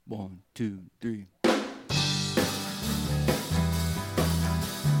1, 2, 3.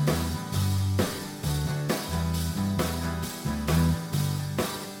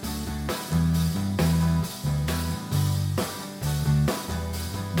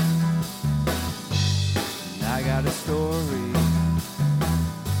 I got a story.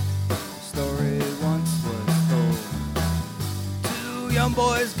 Story once was told. 2 young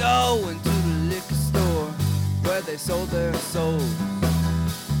boys go into the liquor store where they sold their souls.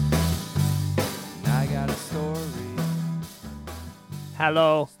 And I got a story.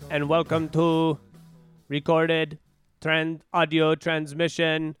 Hello and welcome to Recorded Audio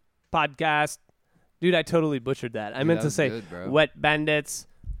Transmission Podcast. Dude, I totally butchered that. I meant to say good, Wet Bandits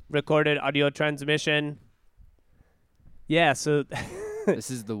Recorded Audio Transmission. Yeah, so This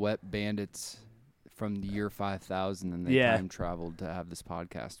is the Wet Bandits from the year 5000, and they time traveled to have this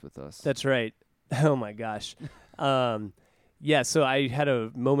podcast with us. That's right. Oh my gosh. Yeah, so I had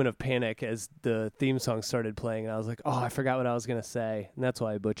a moment of panic as the theme song started playing, and I was like, oh, I forgot what I was going to say, and that's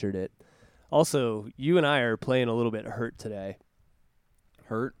why I butchered it. Also, you and I are playing a little bit hurt today.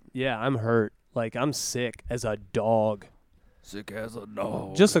 Hurt? Yeah, I'm hurt. Like, I'm sick as a dog. Sick as a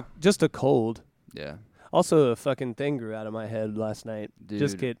dog. Just a cold. Yeah. Also, a fucking thing grew out of my head last night. Dude,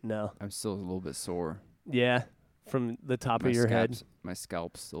 just kidding. No. I'm still a little bit sore. Yeah, from the top of your head. My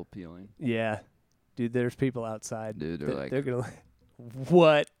scalp's still peeling. Yeah. Dude, there's people outside. Dude, they're going to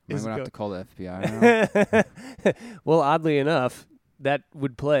what I'm is going to have to call the FBI now. Well, oddly enough, that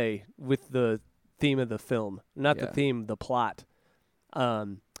would play with the theme of the film. Not the theme, the plot.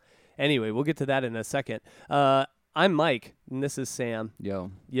 Anyway, we'll get to that in a second. I'm Mike, and this is Sam.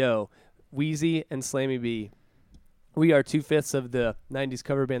 Yo. Weezee and Slammy B. We are 2/5 of the 90s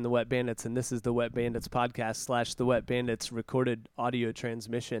cover band, the Wet Bandits, and this is the Wet Bandits podcast / the Wet Bandits recorded audio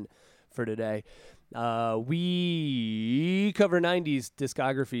transmission for today. We cover 90s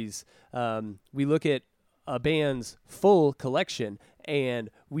discographies. We look at a band's full collection, and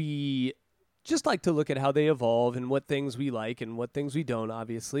we just like to look at how they evolve and what things we like and what things we don't,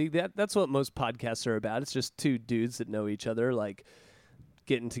 obviously. That's what most podcasts are about. It's just two dudes that know each other, like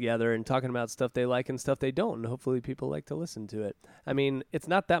getting together and talking about stuff they like and stuff they don't, and hopefully people like to listen to it. I mean, it's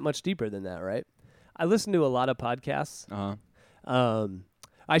not that much deeper than that, right? I listen to a lot of podcasts.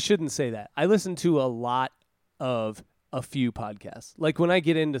 I shouldn't say that. I listen to a lot of a few podcasts. Like when I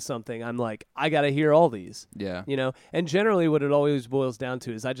get into something, I'm like, I got to hear all these. Yeah. You know? And generally what it always boils down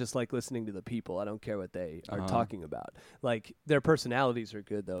to is I just like listening to the people. I don't care what they are talking about. Like their personalities are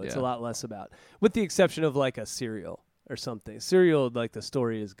good, though. It's a lot less about, with the exception of like a Serial or something. Serial, like the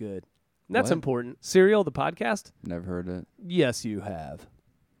story is good. And that's important. Serial, the podcast? Never heard it. Yes, you have.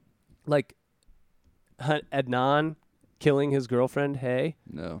 Like Adnan killing his girlfriend, hey?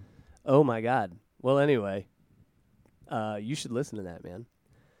 No. Oh my God. Well, anyway, you should listen to that, man.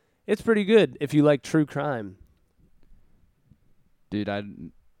 It's pretty good if you like true crime. Dude, I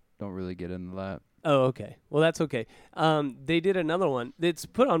don't really get into that. Oh, okay. Well, that's okay. They did another one. It's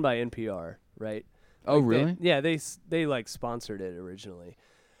put on by NPR, right? Oh, like really? They like sponsored it originally.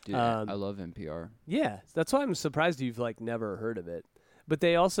 Dude, I love NPR. Yeah, that's why I'm surprised you've like never heard of it. But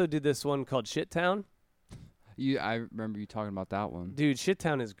they also did this one called Shit Town. I remember you talking about that one. Dude, Shit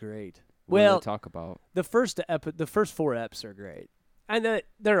Town is great. What do they talk about? The first 4 eps are great. And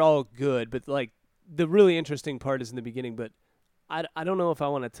they're all good, but like the really interesting part is in the beginning, but I don't know if I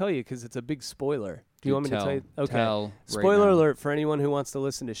want to tell you because it's a big spoiler. Do you want me to tell you? Okay. Spoiler alert for anyone who wants to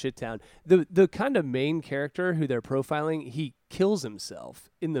listen to Shit Town. The kind of main character who they're profiling, he kills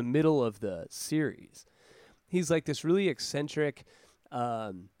himself in the middle of the series. He's like this really eccentric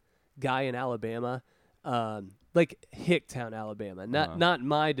guy in Alabama. Like Hicktown, Alabama, not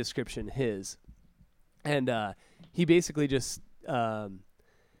my description, his. And he basically just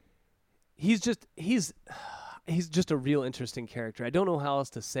he's just a real interesting character. I don't know how else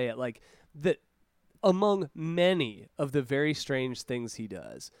to say it. Like that, among many of the very strange things he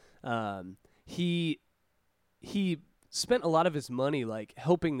does, he spent a lot of his money like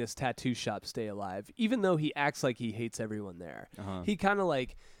helping this tattoo shop stay alive, even though he acts like he hates everyone there. He kind of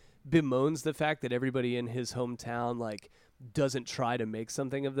like bemoans the fact that everybody in his hometown like doesn't try to make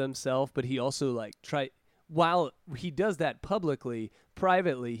something of themselves, but he also like while he does that publicly,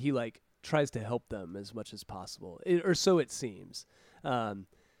 privately he like tries to help them as much as possible, or so it seems.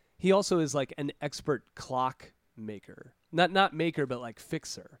 He also is like an expert clock maker, not maker but like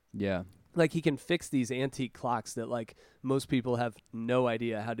fixer. Yeah, like he can fix these antique clocks that like most people have no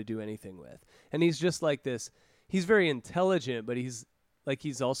idea how to do anything with. And he's just like this. He's very intelligent, but he's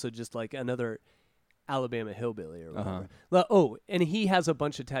also just like another Alabama hillbilly or whatever. Oh, and he has a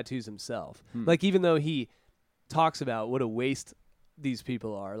bunch of tattoos himself. Like even though he talks about what a waste these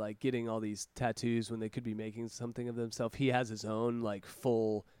people are, like getting all these tattoos when they could be making something of themselves. He has his own like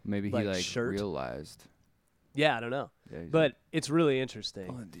full Maybe like, he like shirt. realized. Yeah, I don't know. Yeah, but it's really interesting.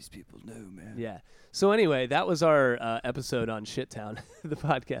 All these people know, man. Yeah. So anyway, that was our episode on Shittown, the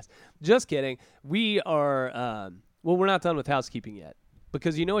podcast. Just kidding. We are, we're not done with housekeeping yet.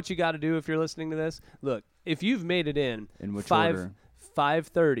 Because you know what you got to do if you're listening to this? Look, if you've made it in which order?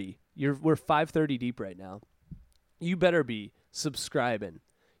 5:30, we're 5:30 deep right now. You better be subscribing.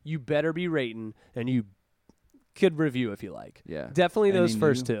 You better be rating, and you could review if you like. Yeah. Definitely those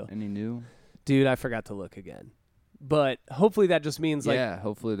first two. Any new? Dude, I forgot to look again. But hopefully that just means like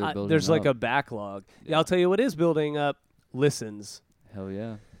hopefully they're building there's up. like a backlog. Yeah, I'll tell you what is building up. Listens. Hell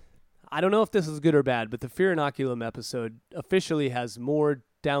yeah. I don't know if this is good or bad, but the Fear Inoculum episode officially has more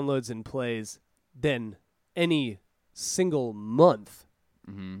downloads and plays than any single month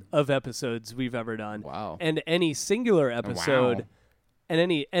of episodes we've ever done. Wow. And any singular episode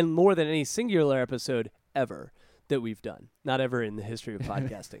Wow. and more than any singular episode ever that we've done. Not ever in the history of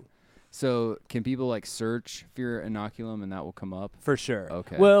podcasting. So can people like search Fear Inoculum and that will come up? For sure.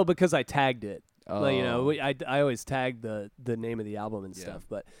 Okay. Well, because I tagged it. Oh. Like, you know, I always tag the name of the album and stuff.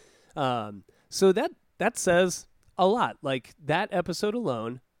 But so that says a lot. Like that episode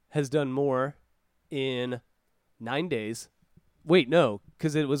alone has done more in 9 days. Wait, no,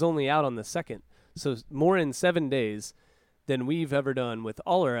 because it was only out on the 2nd. So more in 7 days than we've ever done with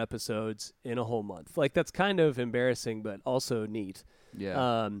all our episodes in a whole month. Like that's kind of embarrassing, but also neat.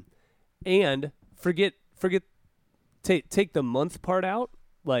 Yeah. And take the month part out,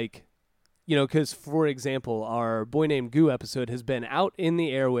 like, you know, because, for example, our Boy Named Goo episode has been out in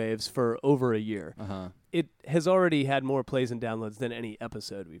the airwaves for over a year. It has already had more plays and downloads than any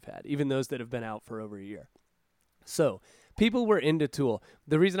episode we've had, even those that have been out for over a year. So people were into Tool.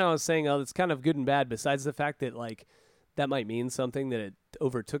 The reason I was saying, it's kind of good and bad, besides the fact that, like, that might mean something that it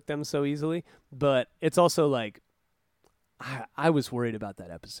overtook them so easily, but it's also like, I was worried about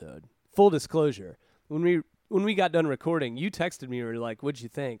that episode. Full disclosure, when we got done recording, you texted me and were like, "What'd you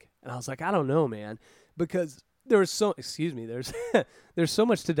think?" And I was like, "I don't know, man," because there's so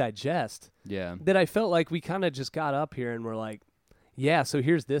much to digest. Yeah. That I felt like we kind of just got up here and we're like, "Yeah, so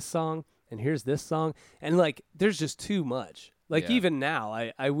here's this song and here's this song," and like there's just too much. Like even now,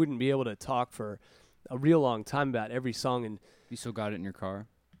 I wouldn't be able to talk for a real long time about every song. And you still got it in your car?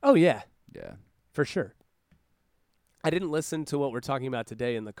 Oh yeah, yeah, for sure. I didn't listen to what we're talking about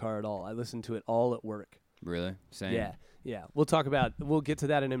today in the car at all. I listened to it all at work. Really? Same. Yeah. We'll get to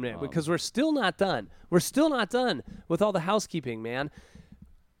that in a minute because we're still not done. We're still not done with all the housekeeping, man.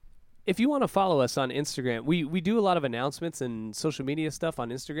 If you want to follow us on Instagram, we do a lot of announcements and social media stuff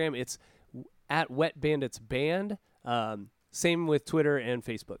on Instagram. It's at Wet Bandits Band. Same with Twitter and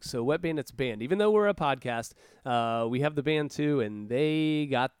Facebook. So Wet Bandits Band. Even though we're a podcast, we have the band too, and they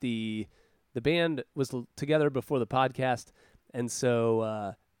got the band was together before the podcast, and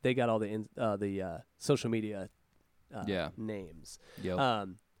so they got all the social media names. Yep.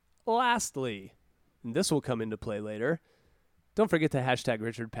 Lastly, and this will come into play later, don't forget to hashtag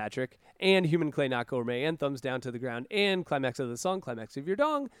Richard Patrick and Human Clay Not Gourmet and Thumbs Down to the Ground and Climax of the Song, Climax of Your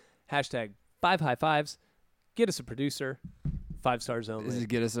Dong, hashtag 5 high fives, get us a producer, 5 stars only. Is it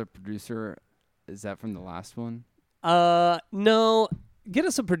get us a producer? Is that from the last one? No. Get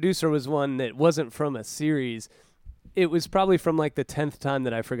Us a Producer was one that wasn't from a series. It was probably from like the 10th time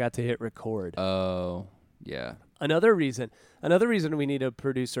that I forgot to hit record. Oh, yeah. Another reason we need a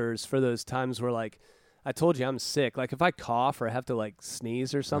producer is for those times where, like, I told you I'm sick. Like if I cough or I have to like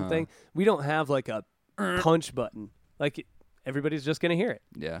sneeze or something, we don't have like a punch button. Like everybody's just going to hear it.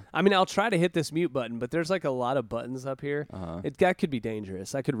 Yeah. I mean, I'll try to hit this mute button, but there's like a lot of buttons up here. That could be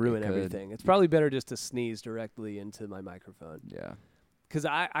dangerous. I could ruin everything. It's probably better just to sneeze directly into my microphone. Yeah. Because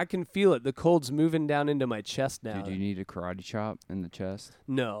I can feel it. The cold's moving down into my chest now. Dude, do you need a karate chop in the chest?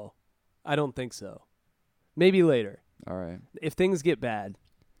 No, I don't think so. Maybe later. All right. If things get bad,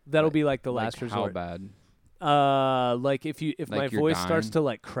 that'll be like the last resort. How bad? Like if like my voice starts to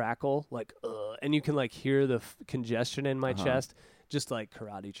like crackle, like and you can like hear the congestion in my chest, just like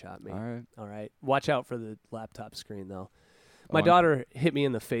karate chop me. All right. Watch out for the laptop screen though. My daughter hit me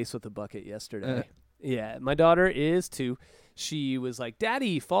in the face with a bucket yesterday. Yeah, my daughter is too. She was like,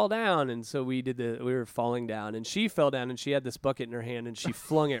 "Daddy, fall down," and so we were falling down, and she fell down, and she had this bucket in her hand, and she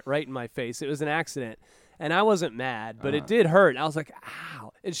flung it right in my face. It was an accident, and I wasn't mad, but it did hurt. I was like,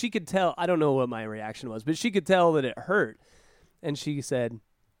 "Ow!" And she could tell. I don't know what my reaction was, but she could tell that it hurt, and she said,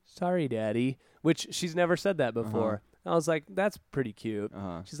 "Sorry, Daddy," which she's never said that before. I was like, "That's pretty cute."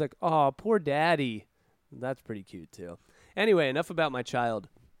 She's like, "Oh, poor Daddy." That's pretty cute too. Anyway, enough about my child.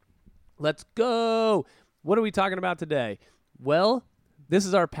 Let's go. What are we talking about today? Well, this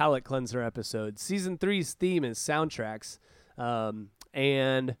is our palate cleanser episode. Season 3's theme is soundtracks.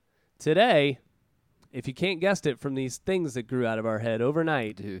 And today, if you can't guess it from these things that grew out of our head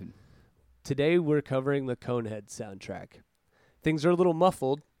overnight, Dude. Today we're covering the Coneheads soundtrack. Things are a little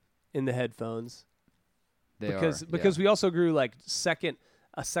muffled in the headphones because we also grew like a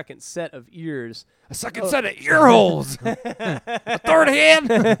second set of ears. A second set of ear holes. A third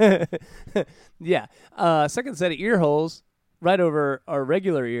hand. Yeah. Second set of ear holes right over our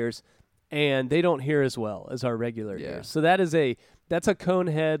regular ears, and they don't hear as well as our regular ears. So that's a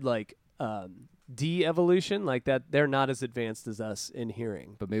Conehead like de-evolution, like that. They're not as advanced as us in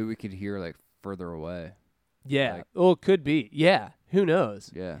hearing. But maybe we could hear like further away. Yeah. It could be. Yeah. Who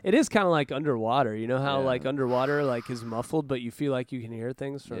knows? Yeah. It is kind of like underwater. You know how like underwater like is muffled, but you feel like you can hear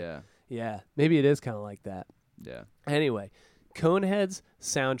things from. Yeah. Yeah. Maybe it is kind of like that. Yeah. Anyway, Coneheads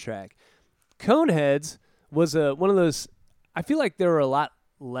soundtrack. Coneheads was one of those. I feel like there were a lot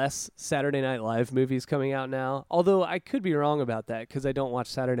less Saturday Night Live movies coming out now. Although I could be wrong about that because I don't watch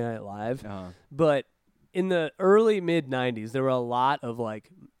Saturday Night Live. But in the early mid 90s, there were a lot of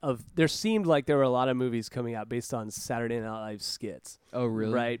there seemed like there were a lot of movies coming out based on Saturday Night Live skits. Oh,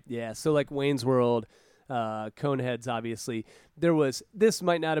 really? Right. Yeah. So like Wayne's World, Coneheads, obviously. This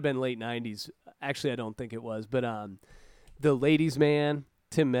might not have been late 90s. Actually, I don't think it was. But The Ladies' Man,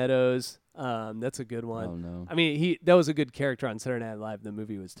 Tim Meadows. That's a good one. Oh, no. I mean, that was a good character on Saturday Night Live. The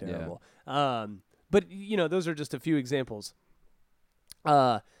movie was terrible. Yeah. But, those are just a few examples.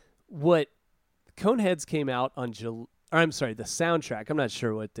 What Coneheads came out on the soundtrack. I'm not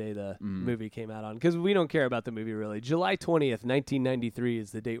sure what day the movie came out on because we don't care about the movie really. July 20th, 1993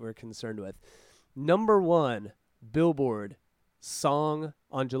 is the date we're concerned with. Number 1 Billboard song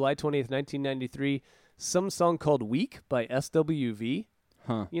on July 20th, 1993, some song called Weak by SWV.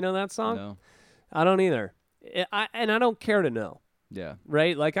 Huh. You know that song? No. I don't either. I don't care to know. Yeah.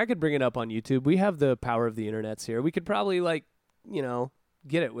 Right? Like I could bring it up on YouTube. We have the power of the internets here. We could probably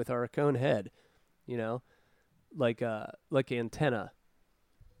get it with our Conehead. Like antenna.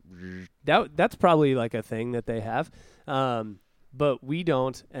 That's probably like a thing that they have. But we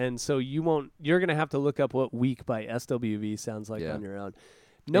don't, and so you're gonna have to look up what Weak by SWV sounds like on your own.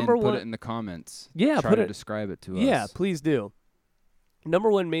 Number and one, put it in the comments. Yeah, Try to describe it to us. Yeah, please do.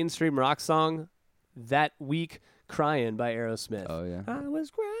 Number 1 mainstream rock song, That Week, Crying by Aerosmith. Oh yeah. I was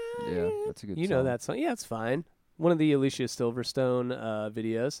crying. Yeah, that's a good song. You know that song. Yeah, it's fine. One of the Alicia Silverstone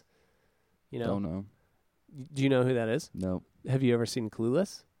videos. Don't know. Do you know who that is? Nope. Have you ever seen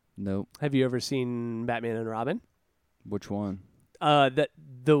Clueless? Nope. Have you ever seen Batman and Robin? Which one? The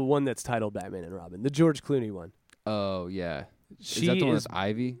one that's titled Batman and Robin, the George Clooney one. Oh yeah. Is that the one with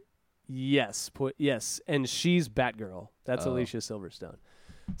Ivy? Yes, yes, and she's Batgirl. That's Alicia Silverstone.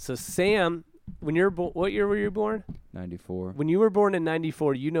 So Sam, when you're what year were you born? 94. When you were born in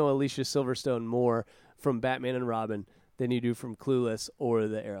 94, you know Alicia Silverstone more from Batman and Robin than you do from Clueless or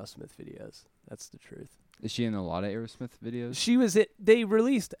the Aerosmith videos. That's the truth. Is she in a lot of Aerosmith videos? She was it. They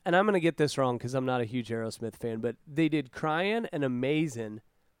released, and I'm going to get this wrong because I'm not a huge Aerosmith fan, but they did Crying and Amazing,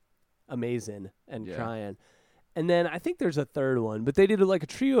 and Crying. And then I think there's a third one, but they did like a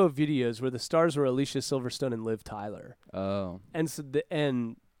trio of videos where the stars were Alicia Silverstone and Liv Tyler. Oh. And so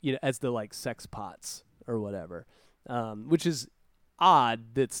as the like sex pots or whatever, which is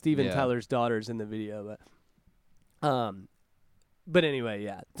odd that Steven Tyler's daughter's in the video, but anyway,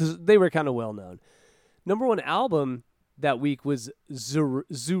 yeah, they were kind of well known. Number 1 album that week was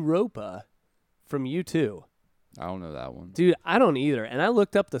Zooropa from U2. I don't know that one. Dude, I don't either. And I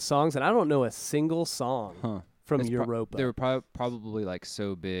looked up the songs, and I don't know a single song from Europa. They were probably like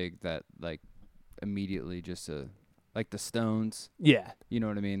so big that like immediately just like the Stones. Yeah. You know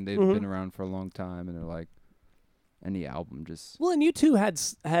what I mean? They've been around for a long time, and they're like any album just. Well, and U2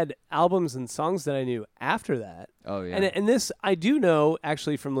 had albums and songs that I knew after that. Oh yeah. And this I do know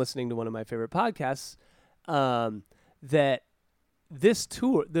actually from listening to one of my favorite podcasts. That this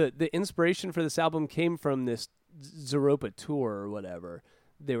tour, the inspiration for this album came from this Zooropa tour or whatever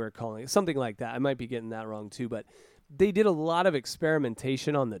they were calling it, something like that. I might be getting that wrong too, but they did a lot of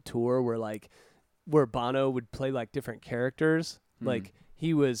experimentation on the tour where Bono would play like different characters. Like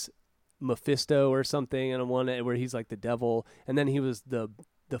he was Mephisto or something in one where he's like the devil, and then he was the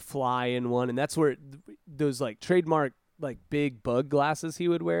fly in one, and that's where those like trademark like big bug glasses he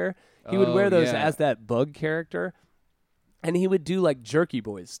would wear. He would wear those as that bug character, and he would do like Jerky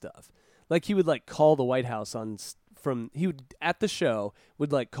Boys stuff. Like he would like call the White House at the show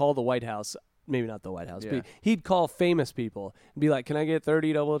would like call the White House, maybe not the White House, but he'd call famous people and be like, "Can I get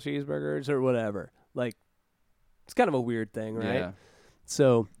 30 double cheeseburgers or whatever?" Like it's kind of a weird thing, right? Yeah.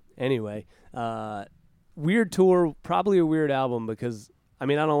 So anyway, weird tour, probably a weird album because I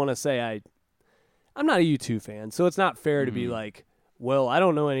mean, I don't want to say I'm not a U2 fan, so it's not fair to be like, well, I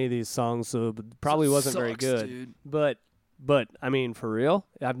don't know any of these songs, so it probably wasn't very good. Dude. But I mean, for real,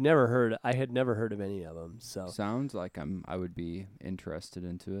 I had never heard of any of them. So Sounds like I would be interested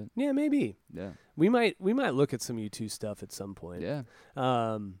into it. yeah, maybe Yeah. we might look at some U2 stuff at some point. Yeah.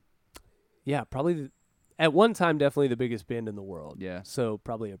 Yeah, probably at one time definitely the biggest band in the world. Yeah. So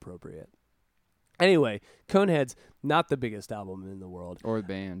probably appropriate. Anyway, Coneheads, not the biggest album in the world. Or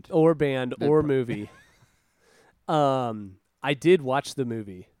band. Or movie. I did watch the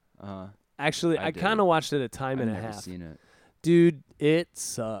movie. Actually, I kind of watched it a time and a half. I've never seen it. Dude, it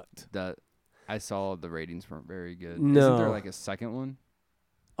sucked. I saw the ratings weren't very good. No. Isn't there like a second one?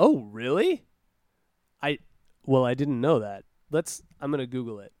 Oh, really? I didn't know that. I'm going to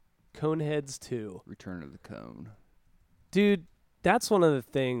Google it. Coneheads 2. Return of the Cone. Dude, that's one of the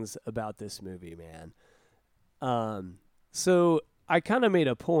things about this movie, man. So I kind of made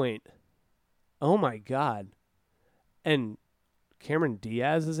a point. Oh my God. And Cameron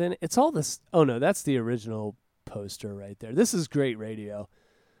Diaz is in it. It's all this. Oh no, that's the original poster right there. This is great radio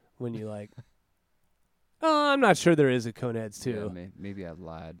when you like. Oh, I'm not sure there is a Coneheads 2. Yeah, maybe I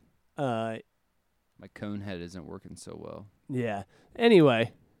lied. My cone head isn't working so well. Yeah.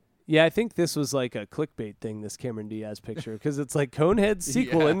 Anyway, yeah, I think this was like a clickbait thing, this Cameron Diaz picture, because it's like Coneheads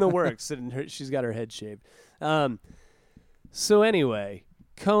sequel in the works, and she's got her head shaved. So anyway,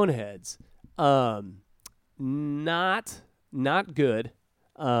 Coneheads, not good.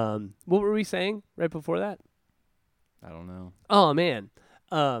 What were we saying right before that? I don't know. Oh man.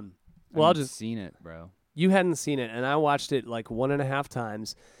 Well, I'll just seen it, bro. You hadn't seen it, and I watched it like 1.5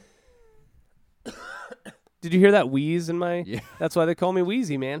 times. Did you hear that wheeze in my? Yeah. That's why they call me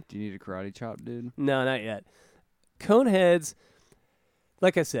Weezee, man. Do you need a karate chop, dude? No, not yet. Coneheads,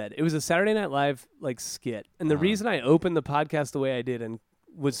 like I said, it was a Saturday Night Live like skit, and the reason I opened the podcast the way I did and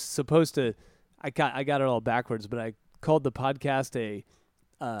was supposed to, I got it all backwards, but I called the podcast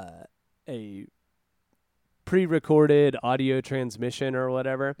a pre-recorded audio transmission or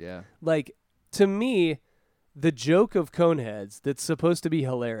whatever. Yeah. Like, to me, the joke of Coneheads that's supposed to be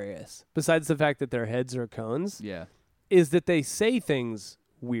hilarious, besides the fact that their heads are cones, is that they say things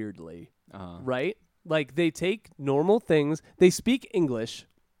weirdly, right? Like, they take normal things, they speak English,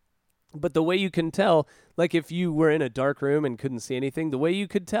 but the way you can tell, like if you were in a dark room and couldn't see anything, the way you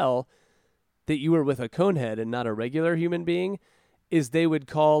could tell that you were with a conehead and not a regular human being is they would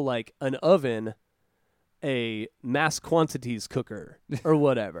call, like, an oven a mass quantities cooker or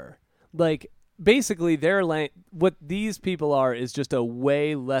whatever. Like, basically, what these people are is just a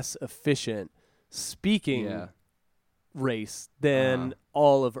way less efficient speaking race than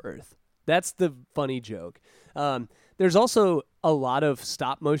all of Earth. That's the funny joke. There's also a lot of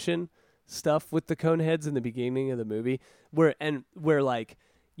stop motion stuff with the Coneheads in the beginning of the movie where like,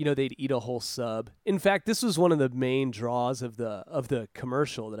 you know, they'd eat a whole sub. In fact, this was one of the main draws of the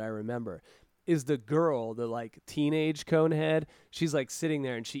commercial that I remember. Is the girl, the like teenage Conehead, she's like sitting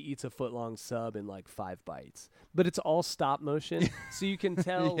there and she eats a 1-foot-long sub in like 5 bites. But it's all stop motion. So you can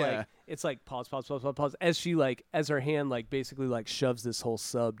tell like it's like pause as she like as her hand like basically like shoves this whole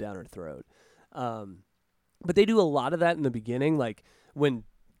sub down her throat. But they do a lot of that in the beginning, like when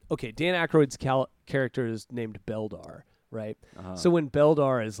Dan Aykroyd's character is named Beldar, right? So when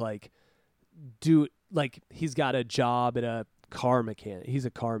Beldar is like he's got a job at a car mechanic. He's a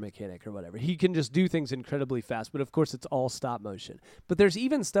car mechanic or whatever. He can just do things incredibly fast, but of course it's all stop motion. But there's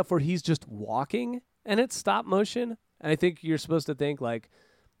even stuff where he's just walking and it's stop motion. And I think you're supposed to think like,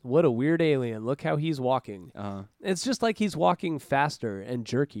 what a weird alien. Look how he's walking. It's just like he's walking faster and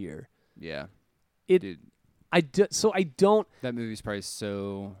jerkier. Yeah. Dude. That movie's probably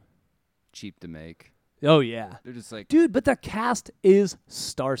so cheap to make. Oh, yeah. They're just like... Dude, but the cast is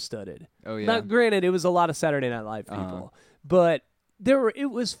star-studded. Oh, yeah. Now, granted, it was a lot of Saturday Night Live people. But it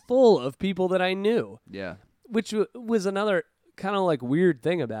was full of people that I knew. Yeah. Which was another kind of like weird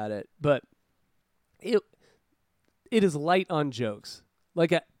thing about it. But it is light on jokes.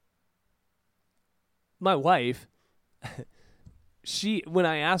 Like my wife, when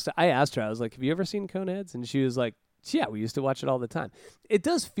I asked her, I was like, have you ever seen Coneheads? And she was like, yeah, we used to watch it all the time. It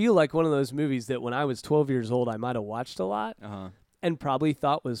does feel like one of those movies that when I was 12 years old, I might have watched a lot and probably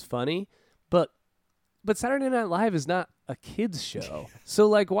thought was funny. But Saturday Night Live is not a kid's show. So,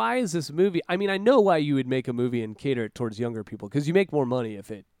 like, why is this movie? I mean, I know why you would make a movie and cater it towards younger people, because you make more money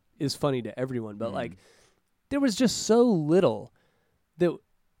if it is funny to everyone. But, like, there was just so little that,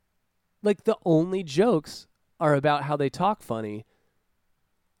 like, the only jokes are about how they talk funny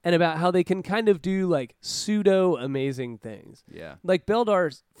and about how they can kind of do, like, pseudo-amazing things. Yeah. Like,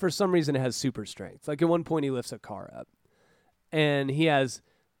 Beldar, for some reason, has super strength. Like, at one point, he lifts a car up. and he has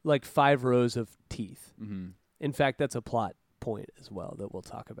like 5 rows of teeth. Mm-hmm. In fact, that's a plot point as well that we'll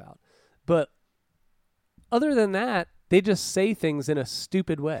talk about. But other than that, they just say things in a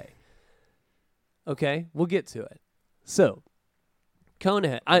stupid way. Okay, we'll get to it. So,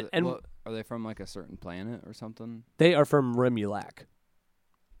 Conehead, are they from like a certain planet or something? They are from Remulac.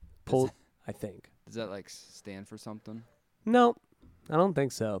 I think. Does that like stand for something? No, I don't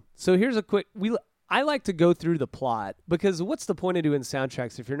think so. So here's a quick. I like to go through the plot because what's the point of doing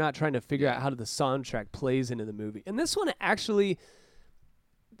soundtracks if you're not trying to figure out how the soundtrack plays into the movie? And this one actually,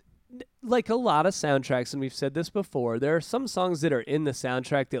 like a lot of soundtracks, and we've said this before, there are some songs that are in the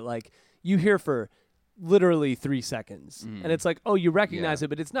soundtrack that like you hear for literally 3 seconds, and it's like, oh, you recognize it,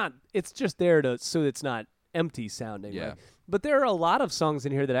 but it's not. It's just there so it's not empty sounding. Yeah. Right? But there are a lot of songs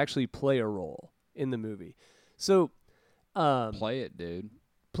in here that actually play a role in the movie. So, play it, dude.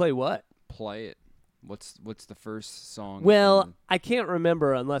 Play what? Play it. What's the first song? Well, I can't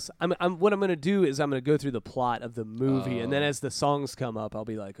remember unless what I'm going to do is I'm going to go through the plot of the movie, and then as the songs come up, I'll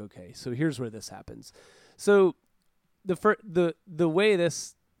be like, okay, so here's where this happens. So the way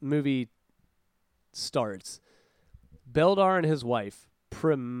this movie starts, Beldar and his wife,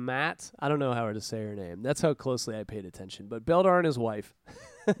 Primat, I don't know how to say her name. That's how closely I paid attention. But Beldar and his wife.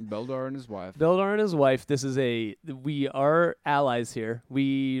 Beldar and his wife. Beldar and his wife. We are allies here.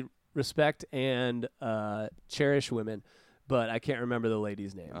 We respect and cherish women, but I can't remember the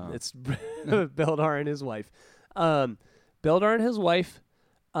lady's name. It's Beldar and his wife. Beldar and his wife,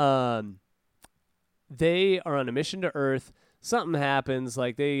 they are on a mission to Earth. Something happens,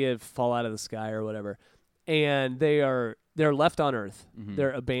 like they fall out of the sky or whatever, and they're left on Earth. Mm-hmm.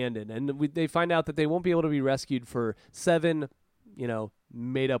 They're abandoned, and they find out that they won't be able to be rescued for 7,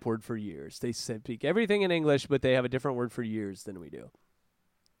 made up word for years. They speak everything in English, but they have a different word for years than we do.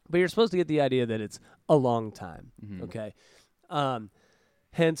 But you're supposed to get the idea that it's a long time, okay?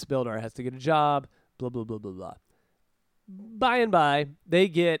 Hence, Beldar has to get a job, blah, blah, blah, blah, blah. By and by, they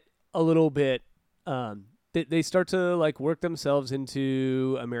get a little bit, they start to, like, work themselves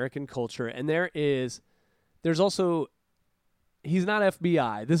into American culture, and there's also, he's not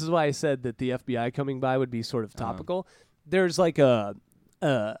FBI. This is why I said that the FBI coming by would be sort of topical. There's, like, a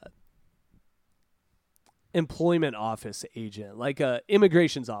employment office agent, like a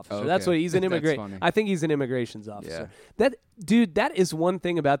immigrations officer. Okay. That's what he's an immigrant. I think he's an immigrations officer. Yeah. That is one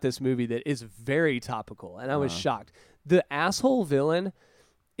thing about this movie that is very topical, and I was shocked. The asshole villain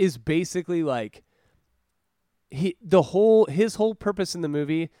is basically like his whole purpose in the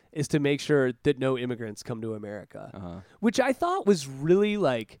movie is to make sure that no immigrants come to America, which I thought was really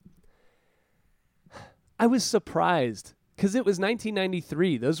like. I was surprised because it was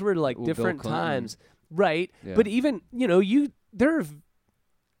 1993. Those were like different times. Right, yeah. But even this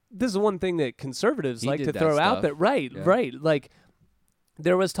is one thing that conservatives like to throw out that right. Like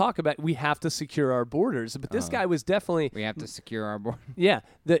there was talk about we have to secure our borders, but this guy was definitely we have to secure our borders. Yeah,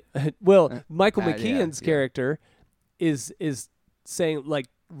 Michael McKean's character is saying like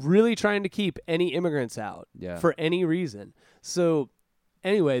really trying to keep any immigrants out for any reason. So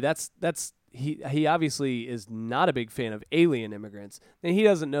anyway, that's. He obviously is not a big fan of alien immigrants, and he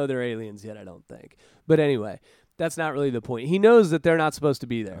doesn't know they're aliens yet, I don't think. But anyway, that's not really the point. He knows that they're not supposed to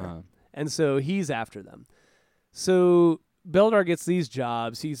be there, and so he's after them. So Beldar gets these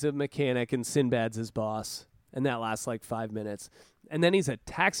jobs. He's a mechanic, and Sinbad's his boss, and that lasts like 5 minutes. And then he's a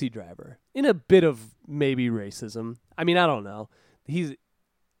taxi driver, in a bit of maybe racism. I mean, I don't know.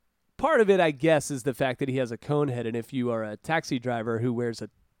 Part of it, I guess, is the fact that he has a cone head, and if you are a taxi driver who wears a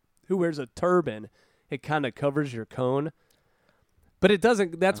turban, it kind of covers your cone. But it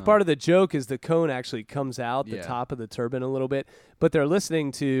doesn't, that's part of the joke is the cone actually comes out the top of the turban a little bit. But they're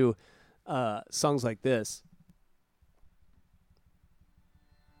listening to songs like this.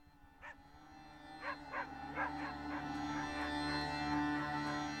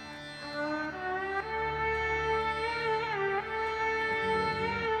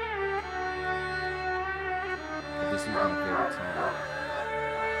 This is my favorite song.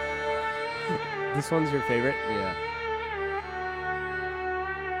 This one's your favorite? Yeah.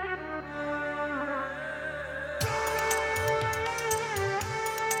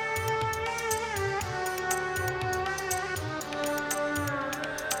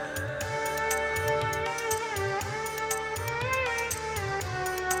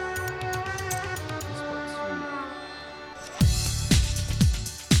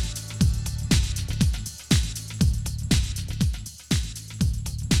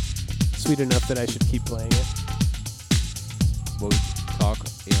 Sweet enough that I should keep playing it. We'll talk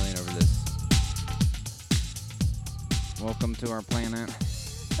alien over this. Welcome to our planet.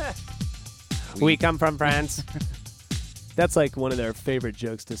 We come from France. That's like one of their favorite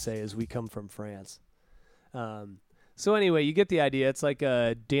jokes to say is we come from France. So anyway, you get the idea. It's like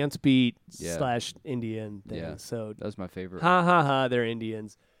a dance beat / Indian thing. Yeah. So That was my favorite. ha ha ha, they're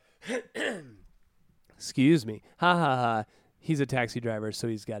Indians. Excuse me. Ha ha ha. He's a taxi driver, so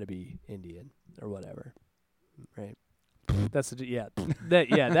he's got to be Indian or whatever. Right.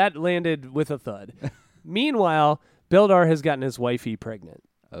 That landed with a thud. Meanwhile, Beldar has gotten his wifey pregnant.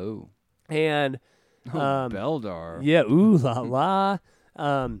 Oh. And Beldar. yeah, ooh la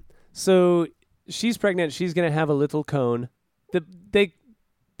la. So she's pregnant. She's gonna have a little cone.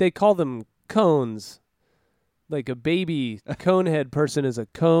 They call them cones. Like a baby conehead person is a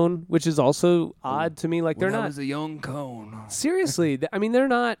cone, which is also odd to me. Like they're not. Was a young cone. Seriously, I mean they're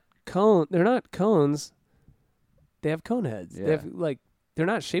not cone. They're not cones. They have cone heads. Yeah. They have they're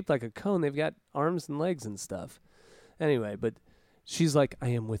not shaped like a cone. They've got arms and legs and stuff. Anyway, but she's like, I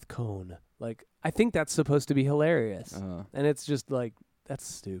am with cone. Like I think that's supposed to be hilarious, and it's just like that's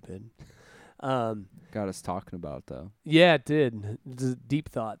stupid. Got us talking about it, though. Yeah, it did. Deep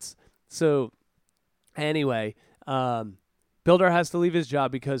thoughts. So anyway, Builder has to leave his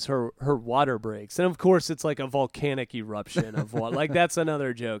job because her water breaks. And of course it's like a volcanic eruption of water. Like that's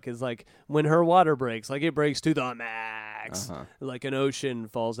another joke is like when her water breaks, like it breaks to the max. Like an ocean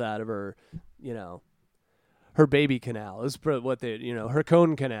falls out of her, her baby canal is what they, her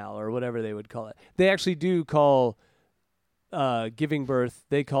cone canal or whatever they would call it. They actually do call giving birth,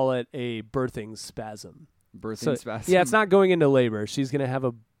 they call it a birthing spasm. Spasm? Yeah, it's not going into labor. She's going to have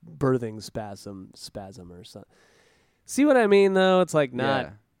a birthing spasm or something. See what I mean, though? It's like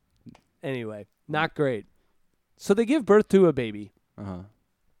not... Yeah. Anyway, not great. So they give birth to a baby.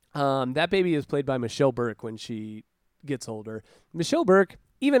 That baby is played by Michelle Burke when she gets older. Michelle Burke,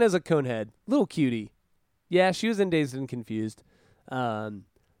 even as a conehead, little cutie. Yeah, she was in Dazed and Confused. But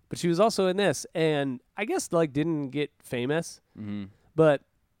she was also in this. And I guess, didn't get famous. Mm-hmm. But,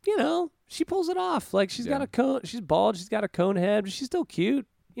 she pulls it off. Like, she's got a cone. She's bald. She's got a cone head. But she's still cute.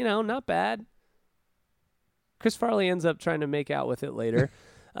 Not bad. Chris Farley ends up trying to make out with it later.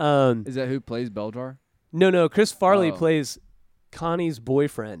 Is that who plays Beldar? No. Chris Farley plays Connie's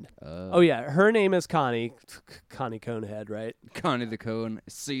boyfriend. Oh, yeah. Her name is Connie. Connie Conehead, right? Connie the Cone.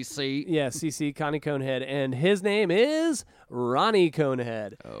 CC. Yeah, CC, Connie Conehead. And his name is Ronnie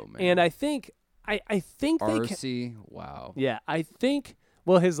Conehead. Oh, man. And I think RC? Wow. Yeah, I think...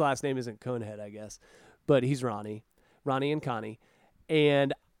 Well, his last name isn't Conehead, I guess. But he's Ronnie. Ronnie and Connie.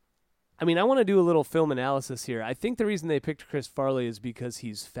 And... I mean, I want to do a little film analysis here. I think the reason they picked Chris Farley is because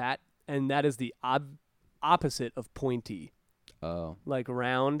he's fat, and that is the opposite of pointy. Oh. Like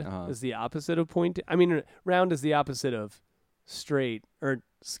round is the opposite of pointy. I mean, round is the opposite of straight or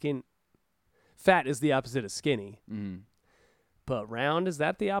skin. Fat is the opposite of skinny. Mm. But round, is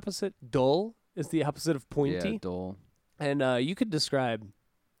that the opposite? Dull is the opposite of pointy. Yeah, dull. And you could describe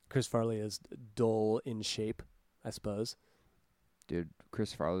Chris Farley as dull in shape, I suppose. Dude,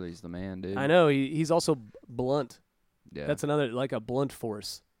 Chris Farley's the man, dude. I know. He's also blunt. Yeah. That's another, like a blunt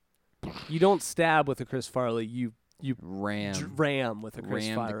force. You don't stab with a Chris Farley. You ram with a Chris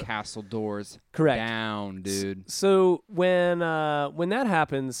Farley. Ram the castle doors Correct. Down, dude. So when that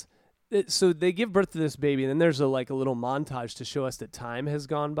happens, so they give birth to this baby, and then there's a little montage to show us that time has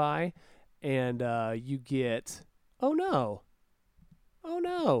gone by, and you get, oh no,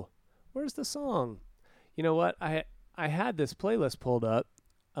 where's the song? You know what? I had this playlist pulled up,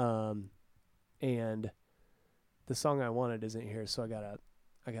 and the song I wanted isn't here, so I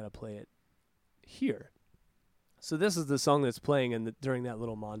gotta play it here. So this is the song that's playing during that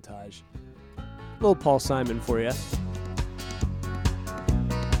little montage. Little Paul Simon for you. Is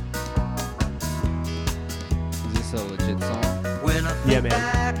this a legit song? When I Yeah, think man.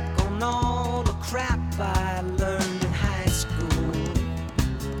 back on all the crap I learned in high school,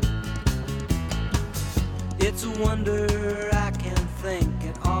 it's a wonder I can think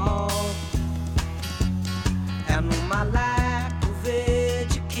at all. And my lack of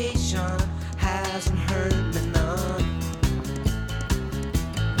education hasn't hurt me none.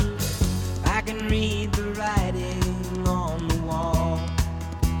 I can read the writing on the wall.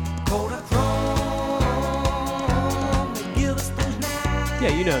 Kodachrome, give us those nice Yeah,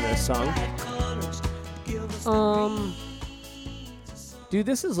 you know this song. colors. Give us Dude,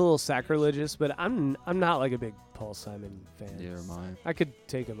 this is a little sacrilegious, but I'm not like a big Paul Simon fan. Yeah, or mine. I could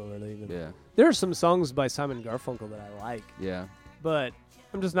take him or leave him. Yeah. There are some songs by Simon Garfunkel that I like, Yeah. but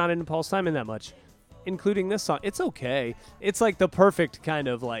I'm just not into Paul Simon that much, including this song. It's okay. It's like the perfect kind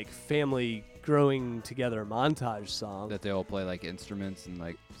of family growing together montage song. That they all play instruments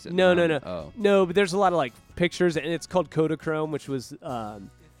and sit No. around. Oh. No, but there's a lot of pictures, and it's called Kodachrome, which was I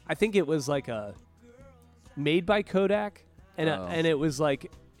think it was a made by Kodak, and it was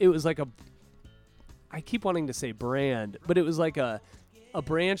like a. I keep wanting to say brand, but it was like a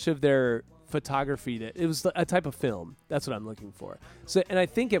branch of their photography that it was a type of film. That's what I'm looking for. So, and I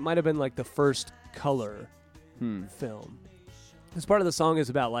think it might have been like the first color film. Because part of the song is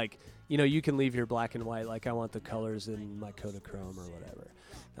about like, you know, you can leave your black and white. Like I want the colors in my Kodachrome or whatever.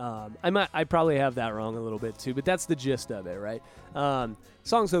 I probably have that wrong a little bit too, but that's the gist of it, right?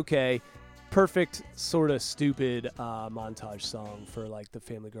 Song's okay. Perfect sort of stupid montage song for like the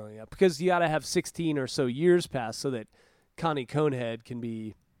family growing up, because you got to have 16 or so years pass so that Connie Conehead can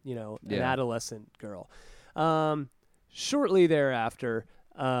be, you know, an adolescent girl. Shortly thereafter,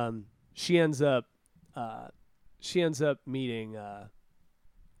 she ends up meeting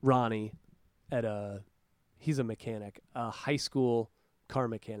Ronnie at he's a mechanic, a high school car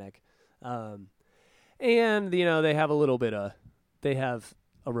mechanic, and you know they have a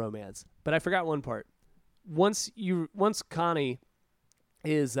romance. But I forgot one part. Once Connie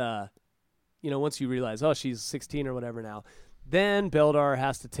is once you realize, oh, she's 16 or whatever now, then Beldar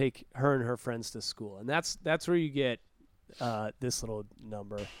has to take her and her friends to school, and that's where you get this little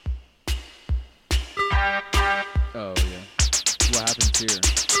number. Oh yeah. What happens here?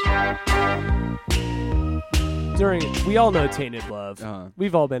 We all know Tainted Love. Uh-huh.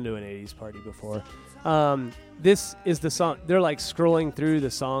 We've all been to an 80s party before. This is the song. They're like scrolling through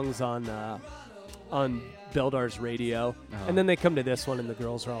the songs on Beldar's radio, and then they come to this one, and the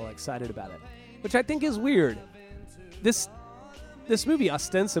girls are all excited about it, which I think is weird. This movie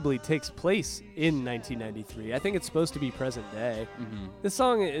ostensibly takes place in 1993. I think it's supposed to be present day. Mm-hmm. This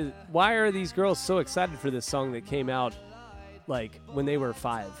song is. Why are these girls so excited for this song that came out like when they were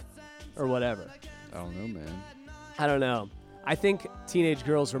 5 or whatever? I don't know, man. I don't know. I think teenage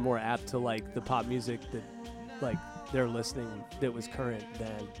girls are more apt to like the pop music that like they're listening that was current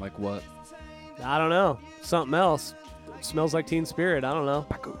then. Like what? I don't know. Something else. Smells Like Teen Spirit. I don't know.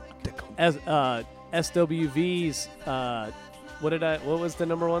 As SWV's what was the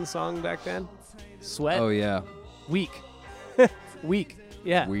number one song back then? Sweat. Oh yeah. Weak. Weak.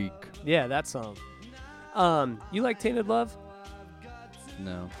 Yeah. Weak. Yeah, that song. You like Tainted Love?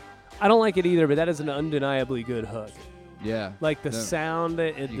 No. I don't like it either, but that is an undeniably good hook. Yeah. Like the sound,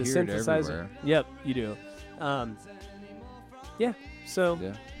 the synthesizer. Yep, you do. Yeah. So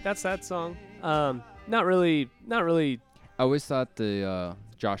that's that song. Not really. I always thought the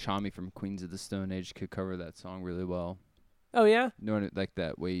Josh Homme from Queens of the Stone Age could cover that song really well. Oh yeah. You know, like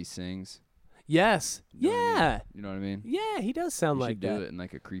that way he sings. Yes. You know yeah. What I mean? You know what I mean? Yeah, he does sound you like should that. do it in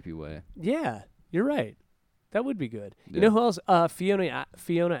like a creepy way. Yeah, you're right. That would be good. Yeah. You know who else?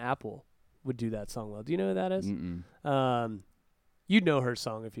 Fiona Apple would do that song well. Do you know who that is? Mm-mm. You'd know her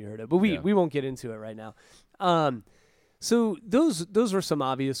song if you heard it, but we won't get into it right now. So those were some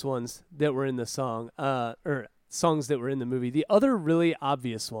obvious ones that were in the song, or songs that were in the movie. The other really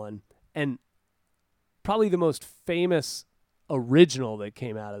obvious one, and probably the most famous original that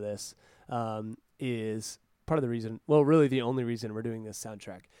came out of this, is part of the reason, well, really the only reason we're doing this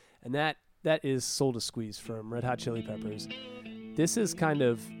soundtrack, and that is Soul to Squeeze from Red Hot Chili Peppers. This is kind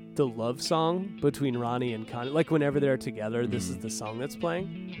of the love song between Ronnie and Connie. Like whenever they're together, this is the song that's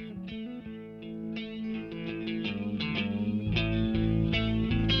playing.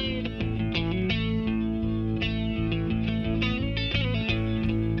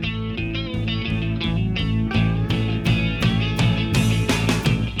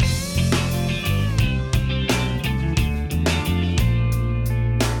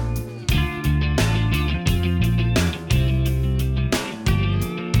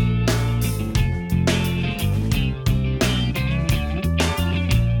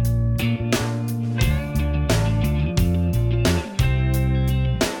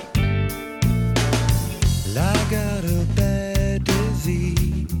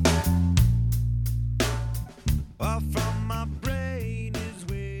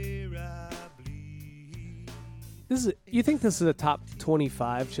 You think this is a top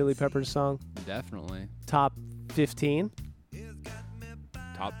 25 Chili Peppers song? Definitely. Top 15?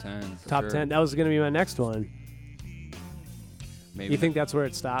 Top 10. Top 10. That was going to be my next one. Maybe. You think that's where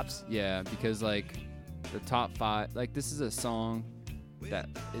it stops? Yeah, because like the top 5, like this is a song that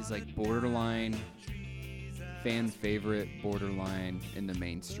is like borderline fan favorite, borderline in the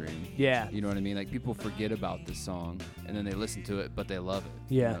mainstream. Yeah. You know what I mean? Like people forget about this song and then they listen to it, but they love it.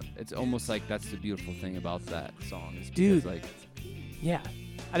 Yeah. You know? It's almost like that's the beautiful thing about that song. Is Dude. Because, like, yeah.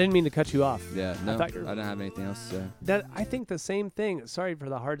 I didn't mean to cut you off. Yeah. No, I didn't have anything else to say. I think the same thing. Sorry for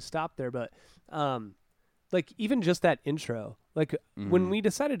the hard stop there, but like even just that intro. Like when we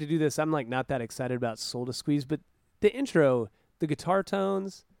decided to do this, I'm like not that excited about Soul to Squeeze, but the intro, the guitar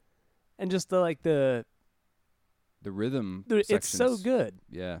tones, and just the The rhythm It's so section's- good.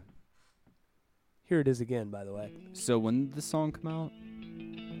 Yeah. Here it is again, by the way. So when did the song come out?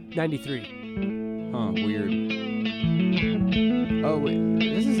 93. Huh, weird. Oh, wait.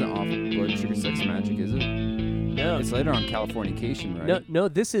 This isn't off Blood Sugar Sex Magic, is it? No, It's later on Californication, right? no.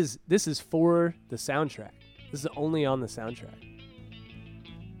 This is for the soundtrack. This is only on the soundtrack.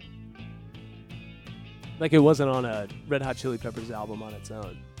 Like it wasn't on a Red Hot Chili Peppers album on its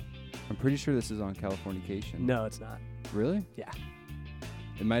own. I'm pretty sure this is on Californication. No, it's not. Really? Yeah.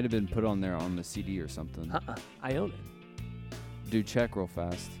 It might have been put on there on the CD or something. I own it. Dude, check real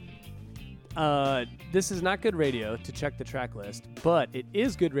fast. This is not good radio to check the track list, but it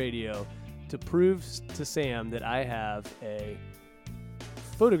is good radio to prove to Sam that I have a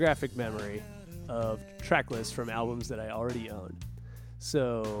photographic memory of track lists from albums that I already own.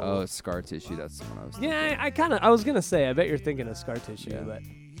 So Oh, it's Scar Tissue. That's the one I was thinking. yeah, I was gonna say I bet you're thinking of Scar Tissue, Yeah. but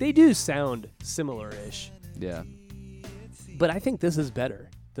they do sound similar-ish. Yeah. But I think this is better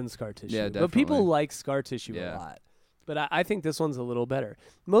than Scar Tissue. Yeah, But people definitely. like Scar Tissue a Yeah. lot. But I think this one's a little better.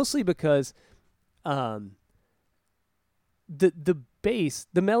 Mostly because the bass,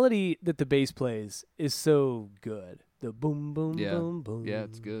 the melody that the bass plays is so good. The boom, boom, Yeah. boom, boom. Yeah,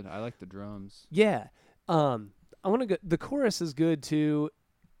 it's good. I like the drums. Yeah. I want to go. The chorus is good too.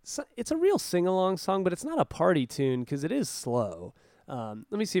 So, it's a real sing-along song, but it's not a party tune because it is slow.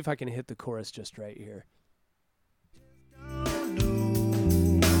 Let me see if I can hit the chorus just right here.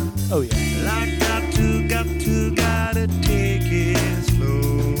 Oh yeah. Like gotta take it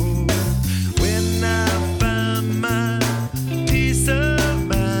slow. When I find my peace of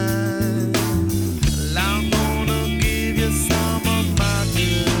mind, I'm gonna give you some of my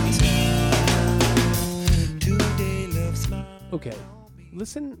good time. Today love smile. Okay.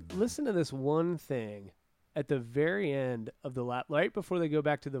 Listen to this one thing at the very end of the right before they go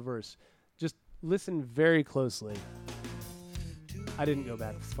back to the verse. Just listen very closely. I didn't go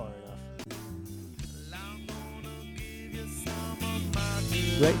back far enough.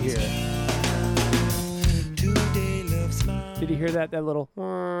 Right here. Did you hear that little?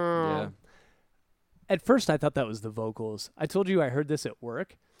 Yeah. At first, I thought that was the vocals. I told you I heard this at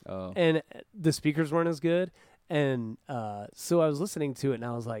work, Oh. and the speakers weren't as good. And so I was listening to it, and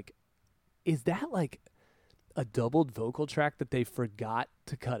I was like, is that like a doubled vocal track that they forgot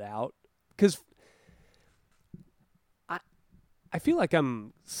to cut out? Because I feel like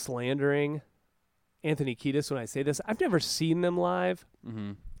I'm slandering Anthony Kiedis when I say this. I've never seen them live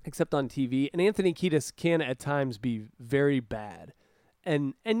Mm-hmm. except on TV, and Anthony Kiedis can at times be very bad.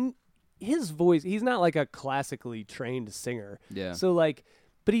 And his voice, he's not like a classically trained singer. Yeah. So like,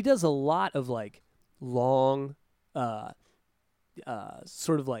 but he does a lot of like long,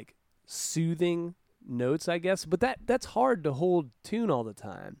 sort of like soothing notes, I guess. But that's hard to hold tune all the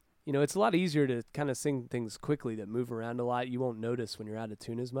time. You know, it's a lot easier to kind of sing things quickly that move around a lot. You won't notice when you're out of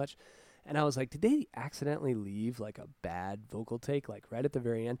tune as much. And I was like, did they accidentally leave like a bad vocal take, like right at the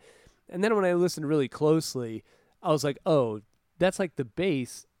very end? And then when I listened really closely, I was like, oh, that's like the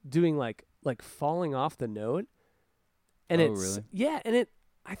bass doing like falling off the note. And Oh, it's, really? yeah. And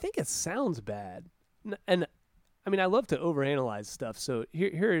I think it sounds bad. And I mean, I love to overanalyze stuff. So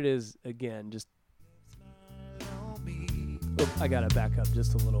here it is again, just, oh, I got to back up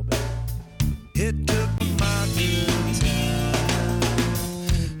just a little bit. It took my good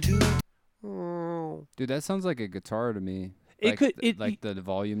time to Dude, that sounds like a guitar to me. It like could- like the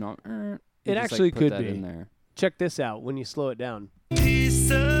volume not. It just, actually put could that be. in there. Check this out when you slow it down.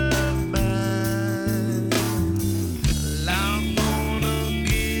 peace of mind. I'm gonna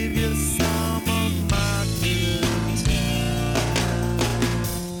give you some of my good time.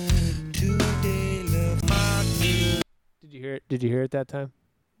 Today love my good. Did you hear it? Did you hear it that time?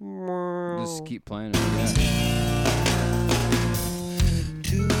 Just keep playing it. Yeah.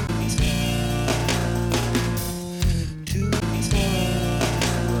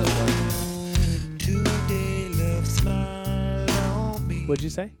 Today love smile on me. What'd you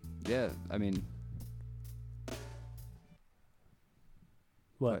say? Yeah. I mean,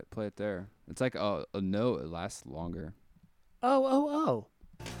 What? play it there. It's like a note. It lasts longer. Oh.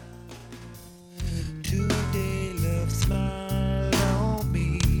 Today love smile on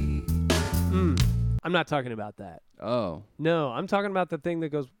me. I'm not talking about that. Oh. No, I'm talking about the thing that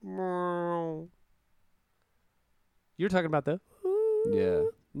goes. You're talking about the. Yeah.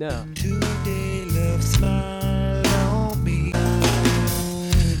 No. Today love smile on me.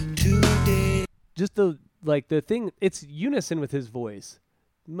 Today Just the thing. It's unison with his voice.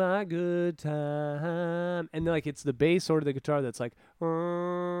 My good time, and like it's the bass or the guitar that's like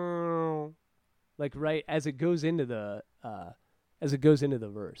right as it goes into the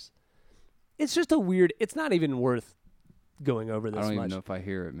verse. it's just a weird. It's not even worth going over this I don't much. even know if I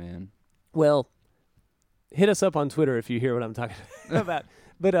hear it, man. Well, hit us up on Twitter if you hear what I'm talking about.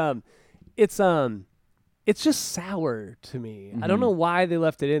 But it's just sour to me. I don't know why they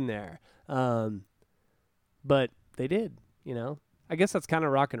left it in there, but they did. You know, I guess that's kind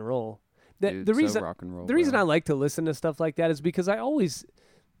of rock and roll. Dude, The reason so rock and roll, the reason bro. I like to listen to stuff like that is because I always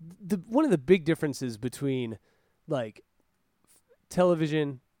one of the big differences between like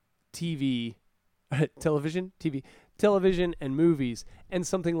television, TV, television and movies, and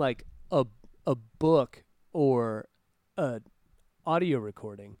something like a book or a audio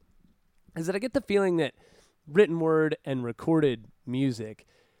recording is that I get the feeling that written word and recorded music,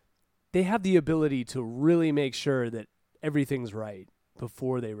 they have the ability to really make sure that everything's right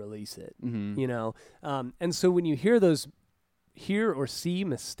before they release it, you know? And so when you hear or see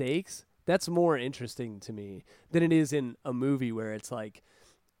mistakes, that's more interesting to me than it is in a movie where it's like,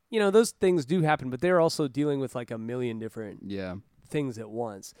 you know, those things do happen, but they're also dealing with like a million different things at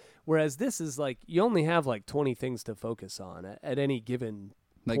once. Whereas this is like, you only have like 20 things to focus on at any given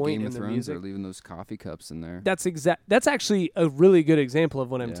Like point Game in of the Thrones, music. they're leaving those coffee cups in there. That's actually a really good example of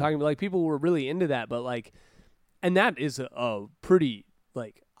what I'm talking about. Like, people were really into that, but like, and that is a pretty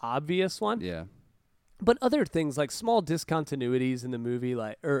like obvious one. Yeah. But other things like small discontinuities in the movie,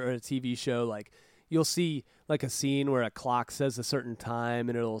 like or a TV show, like you'll see like a scene where a clock says a certain time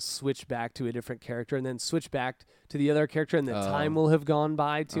and it'll switch back to a different character and then switch back to the other character and the time will have gone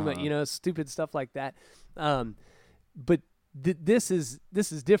by too much, you know, stupid stuff like that. But this is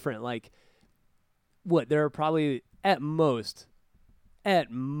different. Like, what, there are probably at most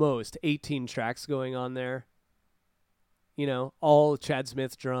 18 tracks going on there. You know, all Chad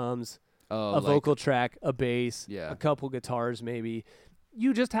Smith drums, a vocal track, a bass, a couple guitars maybe.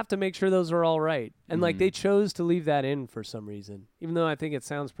 You just have to make sure those are all right. And like, they chose to leave that in for some reason, even though I think it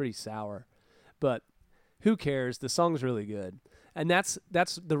sounds pretty sour. But who cares? The song's really good. And that's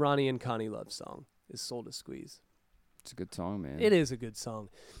the Ronnie and Connie Love song, is Soul to Squeeze. It's a good song, man. It is a good song.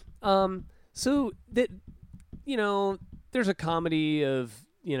 So that, you know, there's a comedy of,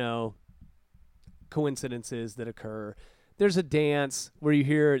 you know, coincidences that occur. There's a dance where you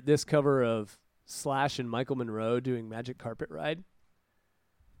hear this cover of Slash and Michael Monroe doing Magic Carpet Ride.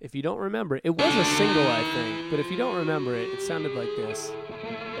 If you don't remember, it was a single, I think, but if you don't remember it, it sounded like this.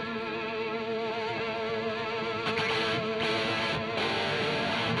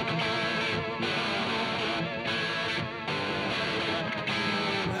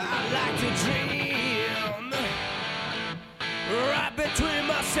 I like to dream right between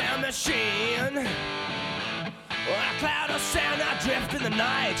my sound machine. A cloud of sound I drift in the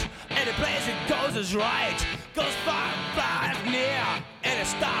night. Any place it goes is right. Goes far and flies near. Any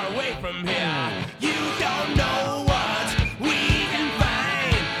star away from here. You don't know what we can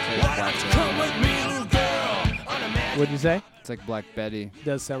find. Why don't you come with me, little girl, on a magic. What'd you say? It's like Black Betty.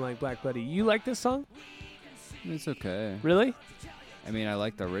 Does sound like Black Buddy. You like this song? It's okay. Really? I mean, I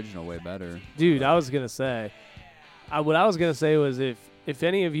like the original way better. Dude, I was going to say, what I was going to say was if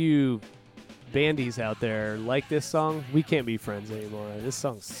any of you bandies out there like this song, we can't be friends anymore. This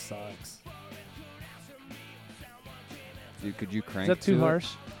song sucks. Dude, could you crank Is that too to harsh?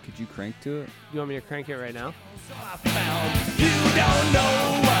 It? Could you crank to it? You want me to crank it right now? I found. You don't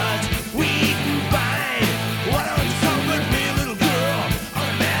know what we can find. Why don't you come with me, little girl,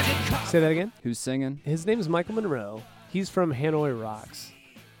 on a magic carpet. Say that again? Who's singing? His name is Michael Monroe. He's from Hanoi Rocks,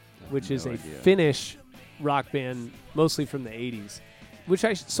 which is no a idea. Finnish rock band, mostly from the 80s.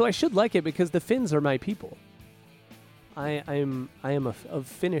 So I should like it because the Finns are my people. I am of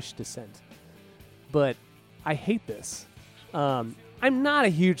Finnish descent, but I hate this. I'm not a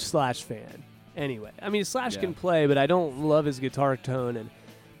huge Slash fan. Anyway, I mean, Slash can play, but I don't love his guitar tone,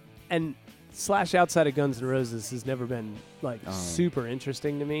 and Slash outside of Guns N' Roses has never been like super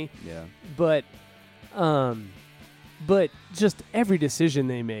interesting to me. Yeah. But just every decision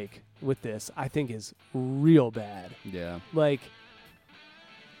they make with this, I think, is real bad. Yeah. Like,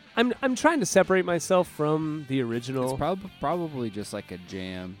 I'm trying to separate myself from the original. It's probably just like a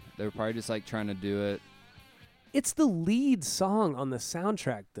jam. They were probably just like trying to do it. It's the lead song on the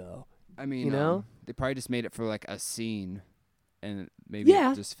soundtrack, though. I mean, you know, they probably just made it for like a scene, and maybe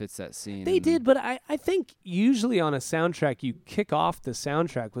it just fits that scene. They did, but I think usually on a soundtrack you kick off the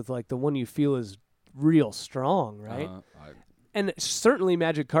soundtrack with like the one you feel is real strong, right? And certainly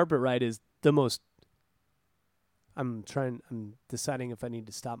Magic Carpet Ride is the most. I'm deciding if I need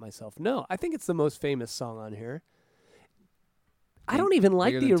to stop myself. No, I think it's the most famous song on here. I don't even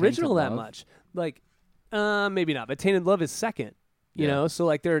like the original that much. Like, maybe not, but Tainted Love is second. You know, so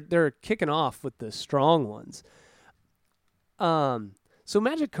like they're kicking off with the strong ones. So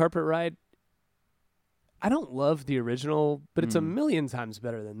Magic Carpet Ride, I don't love the original, but it's a million times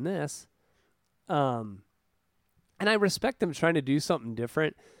better than this. And I respect them trying to do something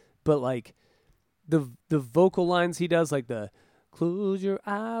different, but like the vocal lines he does, like the "Close your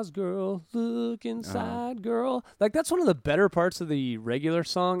eyes, girl, look inside, girl," like that's one of the better parts of the regular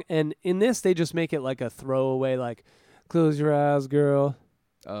song. And in this, they just make it like a throwaway, like "Close your eyes, girl."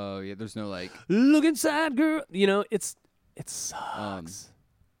 Oh yeah, there's no like Look inside, girl. You know, it sucks.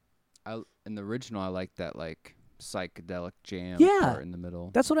 In the original, I like that like psychedelic jam Yeah. part in the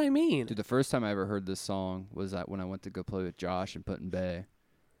middle. That's what I mean. Dude, the first time I ever heard this song was when I went to go play with Josh and Put in Bay.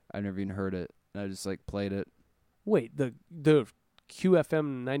 I never even heard it. And I just like played it. Wait, the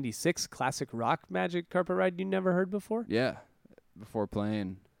QFM 96 classic rock Magic Carpet Ride you never heard before? Yeah, before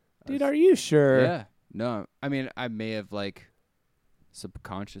playing. Dude, are you sure? Yeah. No, I mean, I may have like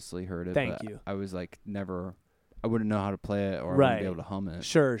subconsciously heard it. Thank but you. I was like I wouldn't know how to play it or I Right. wouldn't be able to hum it.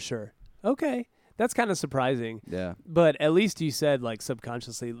 Sure. Okay. That's kind of surprising. Yeah. But at least you said like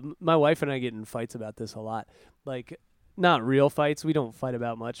subconsciously. My wife and I get in fights about this a lot. Like not real fights. We don't fight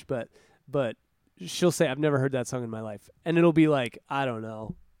about much, but she'll say, "I've never heard that song in my life." And it'll be like, I don't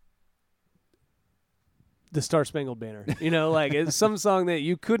know, the Star Spangled Banner. You know, like it's some song that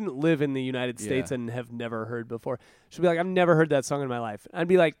you couldn't live in the United States and have never heard before. She'll be like, "I've never heard that song in my life." I'd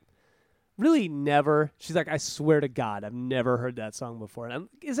be like, "Really, never?" She's like, "I swear to God, I've never heard that song before." And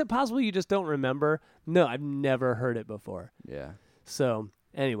is it possible you just don't remember? No, I've never heard it before. Yeah. So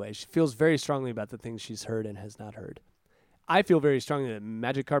anyway, she feels very strongly about the things she's heard and has not heard. I feel very strongly that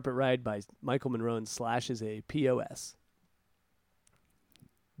Magic Carpet Ride by Michael Monroe and Slash is a POS.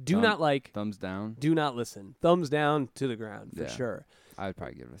 Thumbs down. Do not listen. Thumbs down to the ground for sure. I would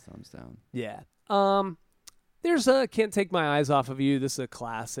probably give it a thumbs down. Yeah. There's Can't Take My Eyes Off of You. This is a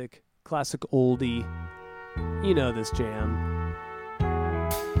classic oldie. You know this jam.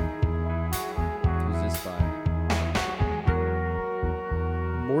 Who's this by?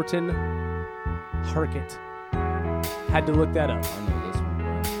 Morton Harkett. Had to look that up. I don't know this one,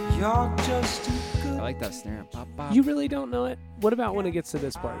 bro. You're just too good. I like that snare. Pop, pop. You really don't know it? What about when it gets to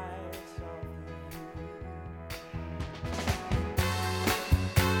this part?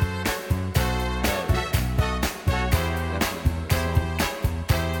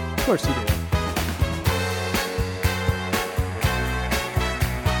 Of course you do.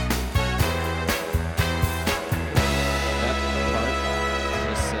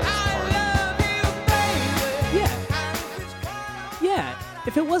 Yeah.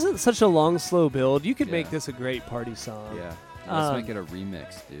 If it wasn't such a long, slow build, you could make this a great party song. Yeah. Let's make it a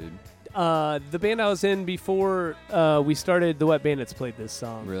remix, dude. The band I was in before we started, the Wet Bandits played this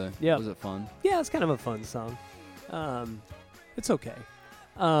song. Really? Yeah. Was it fun? Yeah, it's kind of a fun song. It's okay.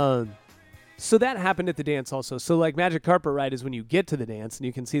 So that happened at the dance also. So like Magic Carpet Ride is when you get to the dance and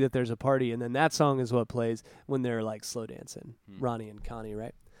you can see that there's a party, and then that song is what plays when they're like slow dancing. Ronnie and Connie,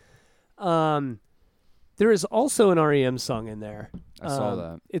 right? There is also an REM song in there. I saw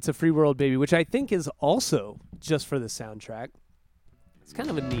that. It's a Free World Baby, which I think is also just for the soundtrack. It's kind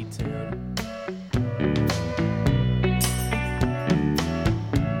of a neat tune.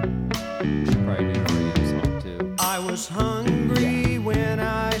 Should probably do an REM song too. I was hungry when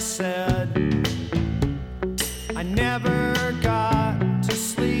I said I never got to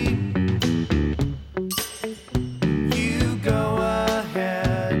sleep. You go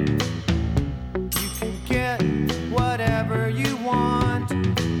ahead. You can get whatever you want.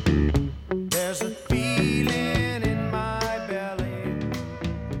 There's a feeling in my belly.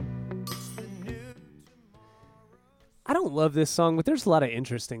 It's the new I don't love this song, but there's a lot of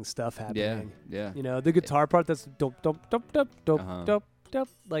interesting stuff happening. Yeah. You know, the guitar part that's dope, dope, dope, dope, dope, Uh-huh. dope, dope.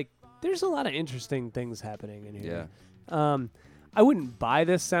 Like, there's a lot of interesting things happening in here. Yeah. I wouldn't buy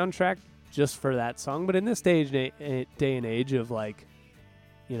this soundtrack just for that song, but in this day and age of like,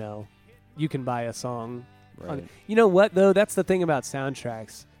 you know, you can buy a song. Right. You know what though? That's the thing about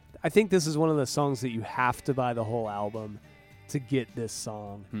soundtracks. I think this is one of the songs that you have to buy the whole album to get this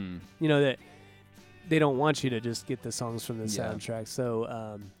song. You know that they don't want you to just get the songs from the soundtrack.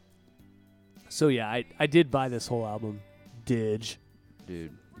 So yeah, I did buy this whole album. Dude,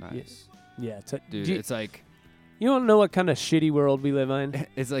 Nice. yeah. Dude, it's like You don't know what kind of shitty world we live in.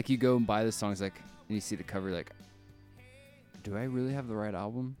 it's like you go and buy the songs like and you see the cover like, do I really have the right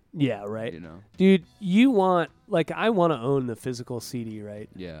album? Yeah, right. You know. Dude, I want to own the physical CD, right?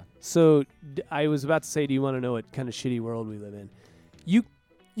 Yeah. So I was about to say, do you want to know what kind of shitty world we live in?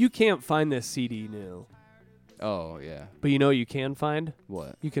 You can't find this CD new. Oh yeah. But you know what you can find?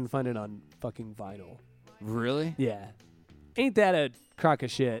 What? You can find it on fucking vinyl. Really? Yeah. Ain't that a crock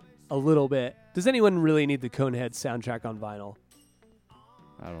of shit? A little bit. Does anyone really need the Coneheads soundtrack on vinyl?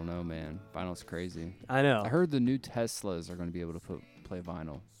 I don't know, man. Vinyl's crazy. I know. I heard the new Teslas are going to be able to play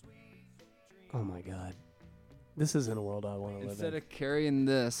vinyl. Oh my God. This isn't a world I want to live in. Instead of carrying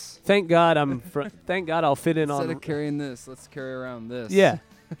this. Thank God thank God I'll fit in Instead on. of carrying this, let's carry around this. Yeah.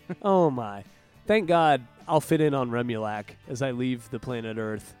 Oh my. Thank God I'll fit in on Remulac as I leave the planet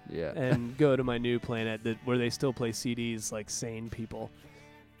Earth. Yeah. And go to my new planet where they still play CDs like sane people.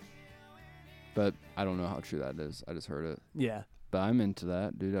 But I don't know how true that is. I just heard it. Yeah. But I'm into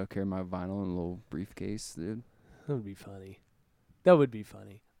that, dude. I'll carry my vinyl in a little briefcase, dude. That would be funny. That would be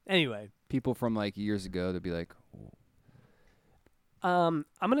funny. Anyway. People from like years ago, they'd be like, I'm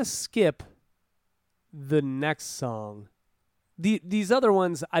going to skip the next song. These other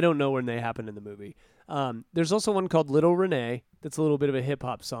ones, I don't know when they happened in the movie. There's also one called Little Renee that's a little bit of a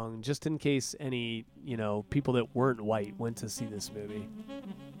hip-hop song, just in case any, people that weren't white went to see this movie.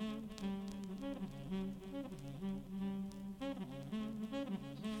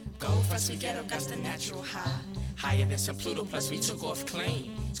 Gold fresh we ghetto got the natural high. Higher than some Pluto, plus we took off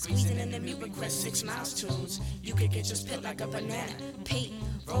clean. Squeezing in the meat with Quest 6 miles tunes. You could get just pit like a banana. Pete,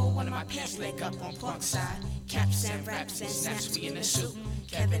 roll one of my pants leg up on park side. Caps and raps and snaps, we in the soup.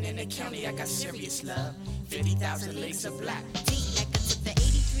 Kevin in the county, I got serious love. 50,000 legs of black. Deep, like I took the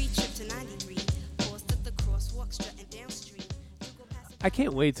 83 trip to 93. Paused at the crosswalk, strutting down street. I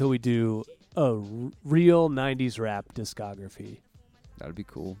can't wait till we do a real 90s rap discography. that'd be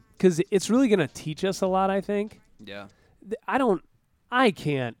cool. Because it's really going to teach us a lot, I think. Yeah. I don't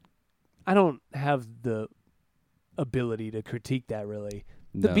have the ability to critique that, really.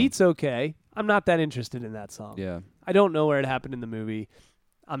 The No. beat's okay. I'm not that interested in that song. Yeah. I don't know where it happened in the movie.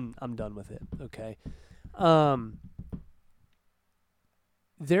 I'm done with it. Okay.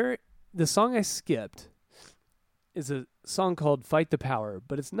 The song I skipped is a song called Fight the Power,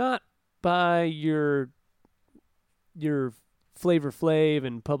 but it's not by your Flavor Flav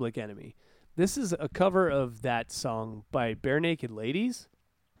and Public Enemy. This is a cover of that song by Bare Naked Ladies,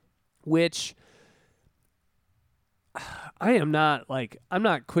 which I'm not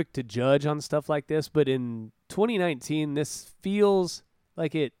quick to judge on stuff like this, but in 2019, this feels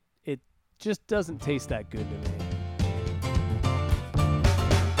like it just doesn't taste that good to me.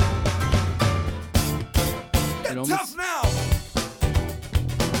 It almost,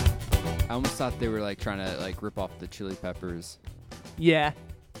 I almost thought they were like trying to like rip off the Chili Peppers, Yeah.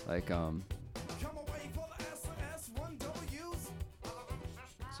 like some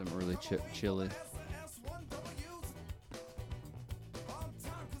early chili.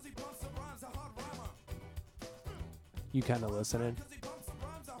 You kind of listening?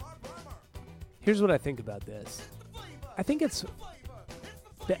 Here's what I think about this. I think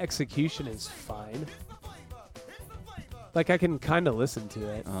the execution is fine. Like, I can kind of listen to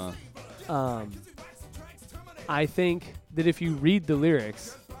it. I think that if you read the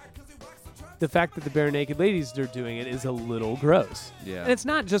lyrics, the fact that the Bare Naked Ladies are doing it is a little gross. Yeah. And it's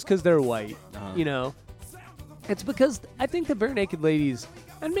not just because they're white, you know. It's because I think the Bare Naked Ladies,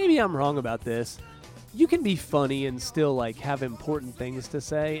 and maybe I'm wrong about this, you can be funny and still, like, have important things to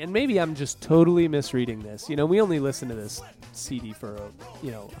say. And maybe I'm just totally misreading this. You know, we only listen to this CD for,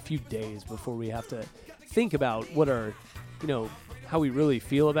 a few days before we have to think about what our, how we really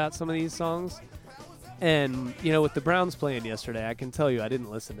feel about some of these songs. And, with the Browns playing yesterday, I can tell you I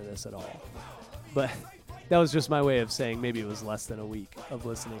didn't listen to this at all. But that was just my way of saying maybe it was less than a week of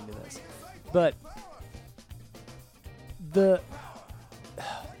listening to this. But the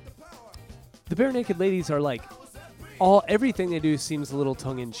Bare Naked Ladies are like, everything they do seems a little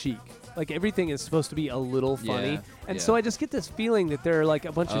tongue-in-cheek. Like, everything is supposed to be a little funny. So I just get this feeling that they're like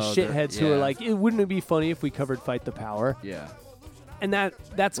a bunch of shitheads who are like, wouldn't it be funny if we covered Fight the Power? Yeah. And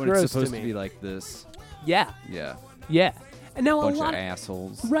that's when gross it's supposed to me. to be like this. Yeah. Yeah. Yeah. And now Bunch a lot of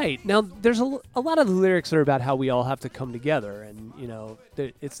assholes. Right. Now there's a lot of the lyrics are about how we all have to come together, and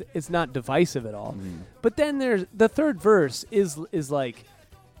it's not divisive at all. Mm. But then there's the third verse is like,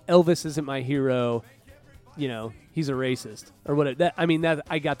 Elvis isn't my hero, he's a racist or whatever. That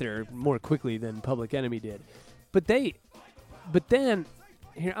I got there more quickly than Public Enemy did. But then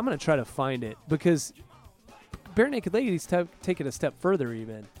here I'm gonna try to find it because Bare Naked Ladies take it a step further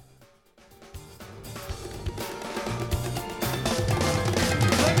even.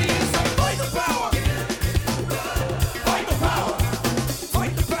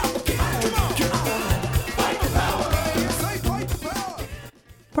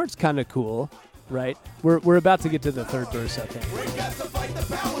 Part's kind of cool, right? We're about to get to the third verse, I think.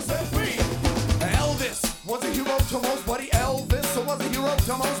 Elvis was a hero to most, Buddy Elvis was a hero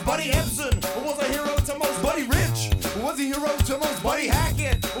to most, Buddy Ebsen was a hero to most, Buddy Rich was a hero to most, Buddy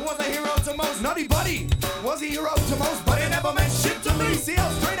Hackett was a hero to most, Nutty Buddy was a hero to most, but it never never meant shit to me. CL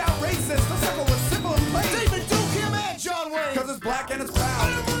straight out racist. The circle was simple and plain. David Duke, him and John Wayne. Cause it's black and it's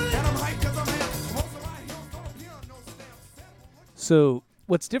proud. And I'm hyped cause I'm in. Most of my heels don't appear on no stamp. So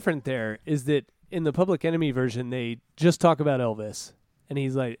what's different there is that in the Public Enemy version, they just talk about Elvis. And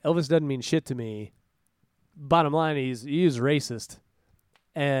he's like, Elvis doesn't mean shit to me. Bottom line, he is racist.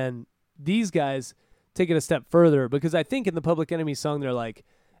 And these guys take it a step further because I think in the Public Enemy song, they're like,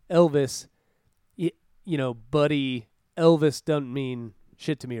 Elvis, you know, buddy, Elvis doesn't mean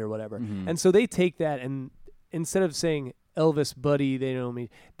shit to me or whatever. Mm-hmm. And so they take that and instead of saying Elvis, buddy, they don't mean,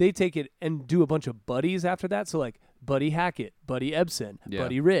 they take it and do a bunch of buddies after that. So like Buddy Hackett, Buddy Ebsen,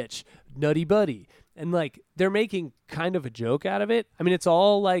 Buddy Rich, Nutty Buddy. And like they're making kind of a joke out of it. I mean, it's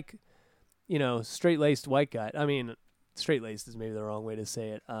all like, you know, straight-laced white guy. I mean, straight-laced is maybe the wrong way to say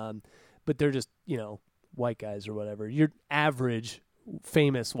it. But they're just, you know, white guys or whatever. Your average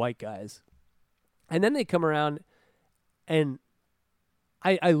famous white guys. And then they come around and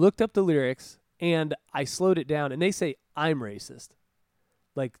I looked up the lyrics and I slowed it down and they say, I'm racist.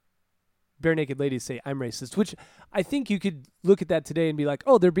 Like Bare Naked Ladies say, I'm racist, which I think you could look at that today and be like,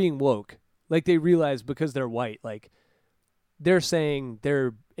 oh, they're being woke. Like they realize because they're white, like they're saying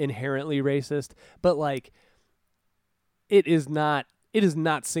they're inherently racist, but like it is not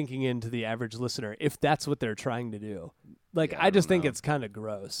sinking into the average listener if that's what they're trying to do. Like I just think it's kind of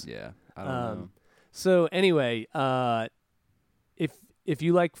gross. Yeah, I don't know. So anyway, if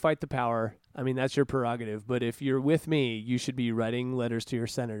you like Fight the Power, I mean that's your prerogative. But if you're with me, you should be writing letters to your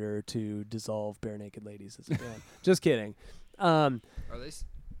senator to dissolve Bare Naked Ladies as a band. Just kidding. Are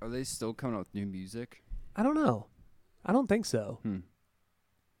they still coming out with new music? I don't know. I don't think so. I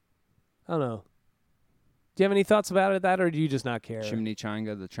don't know. Do you have any thoughts about that, or do you just not care?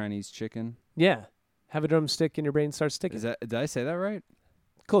 Chimichanga, the Chinese chicken. Yeah. Have a drumstick in your brain, start sticking. Did I say that right?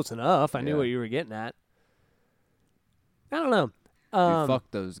 Close enough. I knew what you were getting at. I don't know. Dude, fuck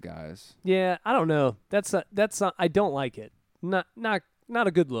those guys. Yeah, I don't know. That's I don't like it. Not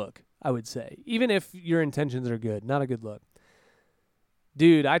a good look, I would say. Even if your intentions are good, not a good look.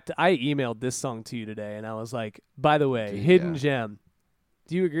 Dude, I emailed this song to you today, and I was like, by the way, hidden gem.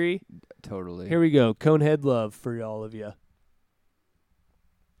 Do you agree? Totally. Here we go. Conehead Love for all of you.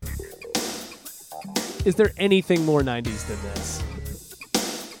 Is there anything more 90s than this?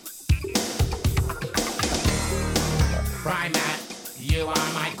 Primat, you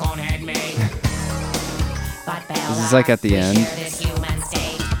are my conehead mate. But This is like at the end.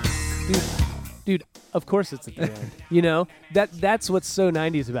 Dude, of course it's at the end. You know, that's what's so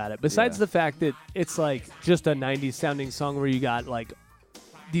 90s about it. Besides the fact that it's like just a 90s sounding song where you got like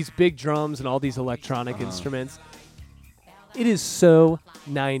these big drums and all these electronic instruments. It is so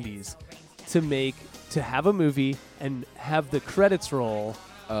 90s to have a movie and have the credits roll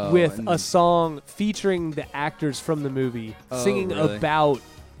with a song featuring the actors from the movie singing about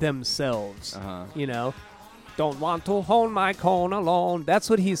themselves. You know? Don't want to hold my cone alone. That's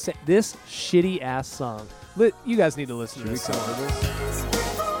what he's saying. This shitty ass song. You guys need to listen to this song.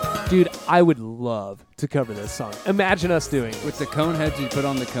 Dude, I would love to cover this song. Imagine us doing it. With the Coneheads, you put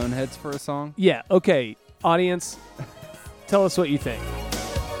on the Coneheads for a song? Yeah, okay. Audience, tell us what you think.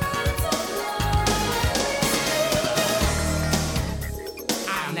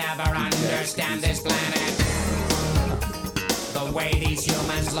 I'll never understand this planet. The way these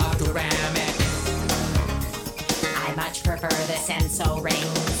humans love to ram it. I much prefer the senso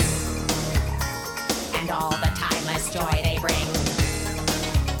rings and all the timeless joy they bring.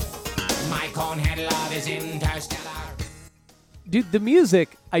 My conehead love is interstellar. Dude, the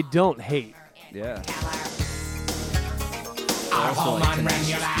music I don't hate. Yeah. Our home on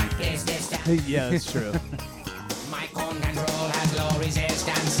Remulac is distant. Yeah, that's true. My cone control has low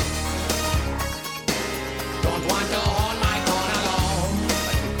resistance. Don't want to hold my cone alone.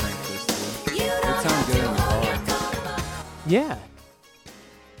 I can crank this too. It sounds good in the car. Yeah.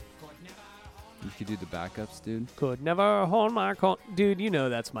 You could do the backups, dude. Could never hold my cone. Dude, you know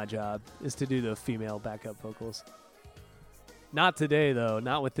that's my job, is to do the female backup vocals. Not today, though.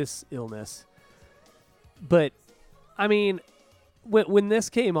 Not with this illness. But, I mean, when this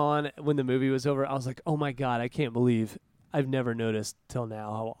came on, when the movie was over, I was like, oh my God, I can't believe I've never noticed till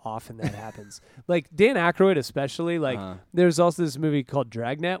now how often that happens. Like, Dan Aykroyd especially, like, there's also this movie called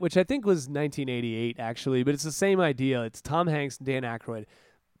Dragnet, which I think was 1988, actually, but it's the same idea. It's Tom Hanks and Dan Aykroyd.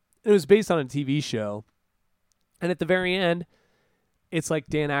 It was based on a TV show. And at the very end, it's like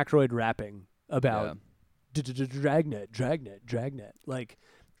Dan Aykroyd rapping about Dragnet. Like,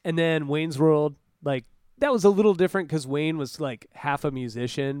 and then Wayne's World, like, that was a little different because Wayne was like half a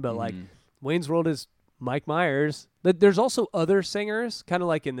musician, but like Wayne's World is Mike Myers. There's also other singers, kind of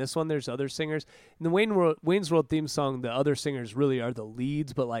like in this one. There's other singers in the Wayne's World theme song. The other singers really are the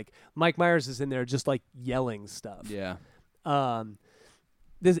leads, but like Mike Myers is in there just like yelling stuff. Yeah.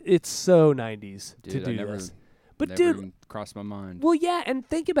 It's so 90s Dude, to do I never, this. But never dude, even crossed my mind. well, yeah, and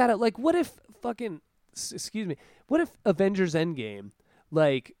think about it. Like, what if what if Avengers Endgame,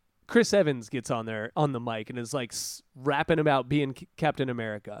 like Chris Evans gets on there on the mic and is like rapping about being Captain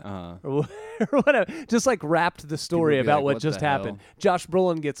America or whatever, just like rapped the story People would be about like, what "What just the happened. hell?" Josh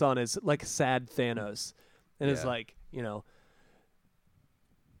Brolin gets on as like sad Thanos and is Yeah. like,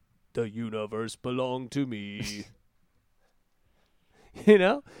 the universe belonged to me.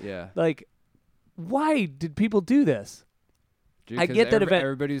 Yeah. Like, why did people do this? Dude, I 'cause get that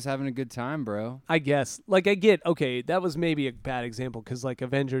everybody was having a good time, bro. I guess. Like, I get, okay, that was maybe a bad example because, like,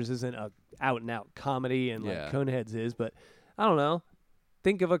 Avengers isn't a out-and-out comedy and, Yeah. like, Coneheads is, but I don't know.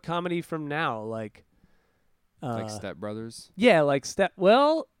 Think of a comedy from now, like... Like Step Brothers. Yeah, like it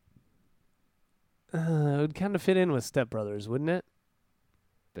would kind of fit in with Step Brothers, wouldn't it?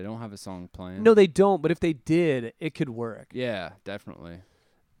 They don't have a song playing. No, they don't, but if they did, it could work. Yeah, definitely.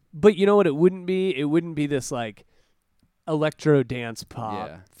 But you know what it wouldn't be? It wouldn't be this, like, electro dance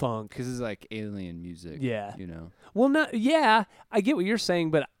pop funk. Because it's like alien music. Yeah. Well, no, yeah, I get what you're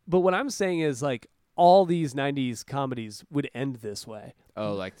saying, but what I'm saying is, like, all these 90s comedies would end this way.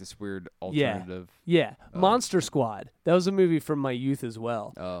 Oh, like this weird alternative. Yeah. Oh. Monster Squad. That was a movie from my youth as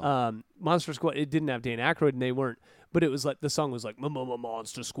well. Oh. Monster Squad, it didn't have Dan Aykroyd, and they weren't, but it was like, the song was like,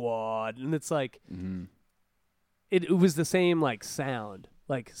 Monster Squad, and it's like, it was the same, like, sound,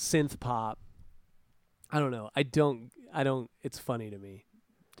 like synth pop. I don't know. I don't, it's funny to me.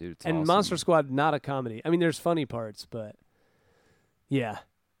 Dude, it's And awesome. Monster Squad, not a comedy. I mean, there's funny parts, but yeah.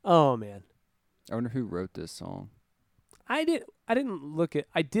 Oh, man. I wonder who wrote this song. I did look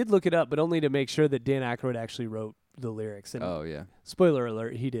it up, but only to make sure that Dan Aykroyd actually wrote the lyrics. And Oh, yeah. spoiler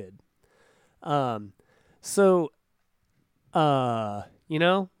alert, he did. When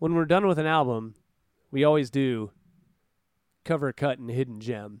we're done with an album, we always do cover, cut, and hidden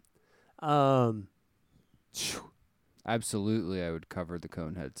gem. Absolutely, I would cover the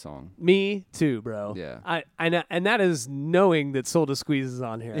Conehead song. Me too, bro. Yeah. And that is knowing that Soul to Squeeze is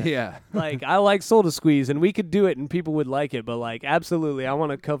on here. Yeah. Like, I like Soul to Squeeze, and we could do it, and people would like it. But like, absolutely, I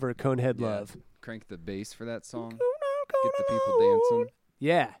want to cover Conehead Yeah. Love. Crank the bass for that song. Get the people dancing.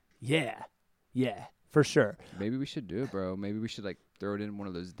 Yeah, for sure. Maybe we should do it, bro. Maybe we should like throw it in one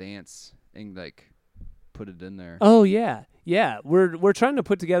of those dance and like put it in there. Oh yeah. We're trying to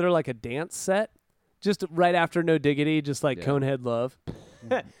put together like a dance set, just right after No Diggity, just like Yeah. Conehead Love.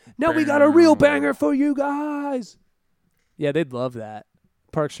 Now we got a real banger for you guys. Yeah, they'd love that.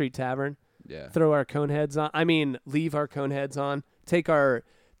 Park Street Tavern. Yeah. Throw our Coneheads on. I mean, leave our Coneheads on. Take our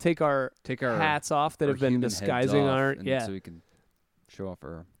hats off that our have been human heads disguising off, our and so we can show off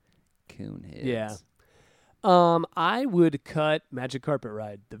our coon heads. Yeah. I would cut Magic Carpet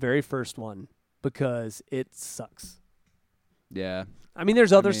Ride, the very first one, because it sucks. Yeah. I mean,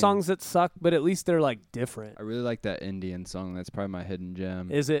 there's other mean- songs that suck, but at least they're like different. I really like that Indian song. That's probably my hidden gem.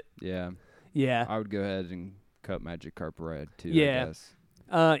 Is it? Yeah. Yeah. I would go ahead and cut Magic Carpet Ride too. Yeah. I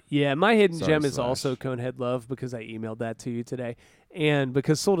guess. Yeah, my hidden Sorry, gem is Slash. also Conehead Love because I emailed that to you today. And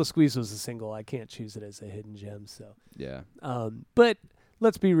because Soul to Squeeze was a single, I can't choose it as a hidden gem. So, Yeah. but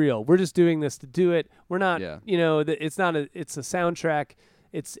let's be real. We're just doing this to do it. We're not, Yeah. it's not it's a soundtrack.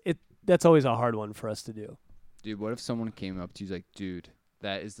 That's always a hard one for us to do. Dude, what if someone came up to you like, dude,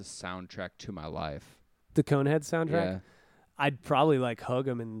 that is the soundtrack to my life? The Conehead soundtrack? Yeah. I'd probably like hug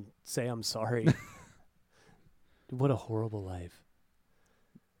him and say, I'm sorry. What a horrible life.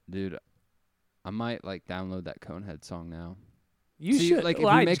 Dude, I might like download that Conehead song now. You See, should. like well,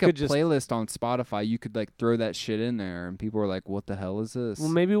 if I you make a could just, playlist on Spotify, you could like throw that shit in there, and people are like, "What the hell is this?" Well,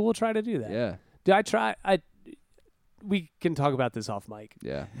 maybe we'll try to do that. Yeah, Did I try? We can talk about this off mic.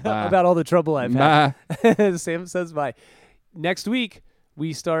 yeah. Bye. About all the trouble I've Bye. had. Sam says bye. Next week,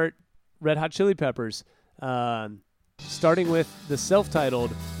 we start Red Hot Chili Peppers, starting with the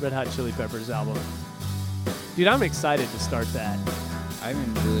self-titled Red Hot Chili Peppers album. Dude, I'm excited to start that. I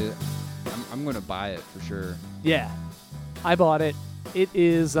mean, really, I'm gonna buy it for sure. Yeah, I bought it. It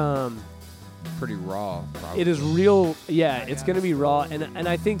is Pretty raw. Probably. it is real. Yeah, it's gonna be raw, and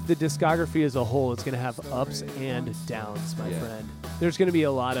I think the discography as a whole is gonna have ups and downs, my Yeah. friend. There's gonna be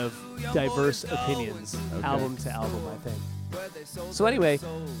a lot of diverse opinions, Okay. album to album, I think. So anyway,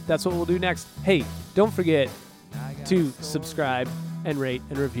 that's what we'll do next. Hey, don't forget to subscribe and rate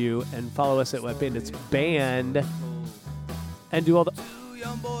and review and follow us at Wet Bandits Band and do all the.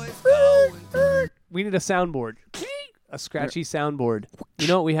 We need a soundboard. a scratchy soundboard. You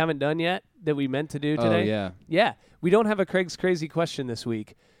know what we haven't done yet that we meant to do today? Oh, yeah. Yeah. We don't have a Craig's Crazy Question this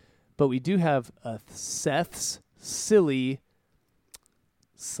week, but we do have a Seth's Silly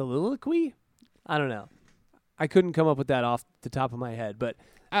Soliloquy? I don't know. I couldn't come up with that off the top of my head, but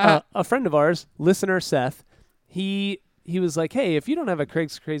a friend of ours, listener Seth, he was like, hey, if you don't have a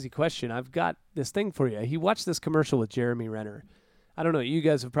Craig's Crazy Question, I've got this thing for you. He watched this commercial with Jeremy Renner. I don't know. You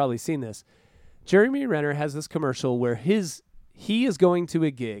guys have probably seen this. Jeremy Renner has this commercial where he is going to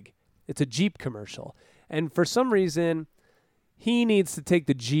a gig. It's a Jeep commercial. And for some reason, he needs to take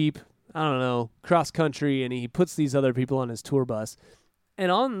the Jeep, I don't know, cross country, and he puts these other people on his tour bus.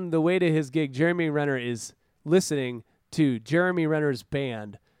 And on the way to his gig, Jeremy Renner is listening to Jeremy Renner's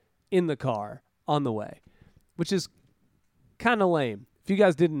band in the car on the way, which is kind of lame. If you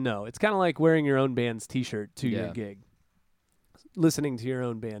guys didn't know, it's kind of like wearing your own band's T-shirt to your gig, listening to your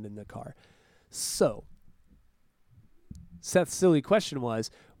own band in the car. So, Seth's silly question was,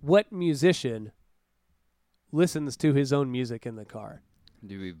 what musician listens to his own music in the car?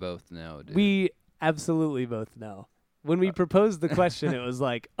 Do we both know? Dude? We absolutely both know. When we proposed the question, it was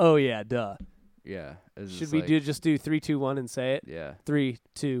like, oh, yeah, duh. Yeah. Should we just do 3, 2, 1 and say it? Yeah. 3,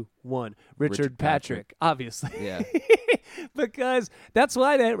 2, 1. Richard Patrick, obviously. Yeah. Because that's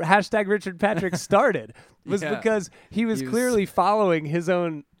why that hashtag Richard Patrick started, was because he was clearly following his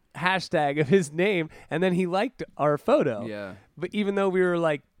own hashtag of his name, and then he liked our photo. Yeah. But even though we were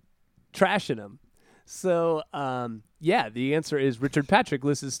like trashing him. So, the answer is Richard Patrick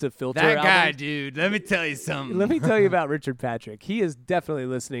listens to Filter albums. Dude, let me tell you something. Let me tell you about Richard Patrick. He is definitely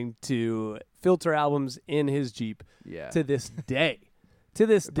listening to Filter albums in his Jeep to this day. To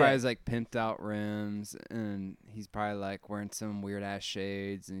this day. Probably has like pimped out rims, and he's probably like wearing some weird ass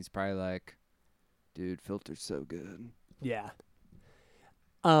shades, and he's probably like, dude, Filter's so good. Yeah.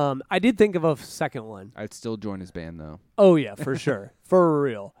 I did think of a second one. I'd still join his band though. Oh yeah, for sure. For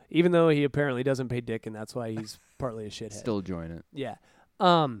real. Even though he apparently doesn't pay dick, and that's why he's partly a shithead. Still join it. Yeah.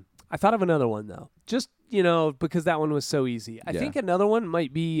 I thought of another one though. Just, because that one was so easy. I think another one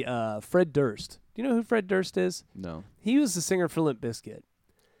might be Fred Durst. Do you know who Fred Durst is? No. He was the singer for Limp Bizkit.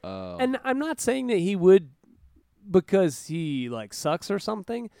 Oh. And I'm not saying that he would because he like sucks or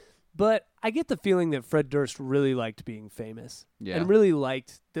something, but I get the feeling that Fred Durst really liked being famous and really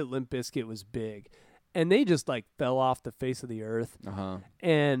liked that Limp Bizkit was big. And they just like fell off the face of the earth. Uh-huh.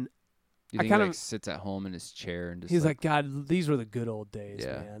 And you I think kind he of sits at home in his chair and just he's like, God, these were the good old days,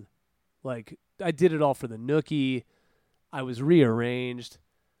 Yeah. man. Like I did it all for the nookie. I was rearranged.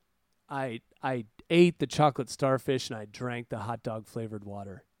 I ate the chocolate starfish and I drank the hot dog flavored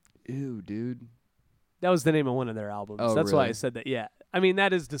water. ew, dude. That was the name of one of their albums. Oh, That's why I really? said that. Yeah. I mean,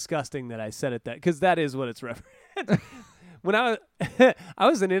 that is disgusting that I said it that, because that is what it's referenced. When I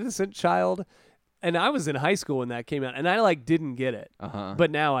was an innocent child, and I was in high school when that came out, and I like didn't get it. Uh-huh.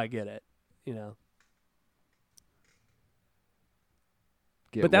 But now I get it,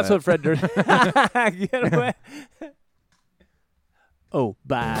 Get but that's wet. what Fred Durst. Get away. Oh,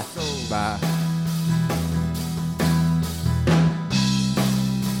 bye. Bye.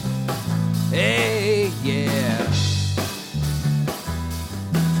 Hey, yeah.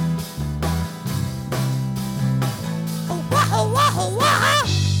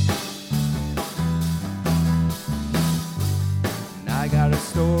 And I got a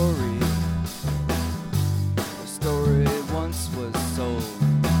story. A story once was sold.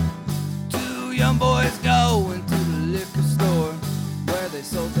 Two young boys go into the liquor store where they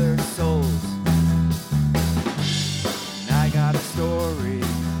sold their souls. And I got a story.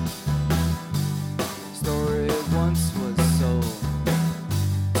 Story once was sold.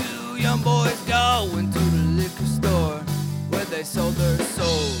 Two young boys go into the liquor store where they sold their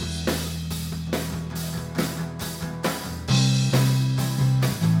souls.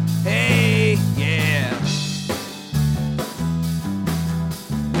 Hey, yeah.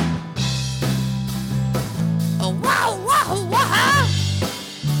 Oh, wow, wow, wow.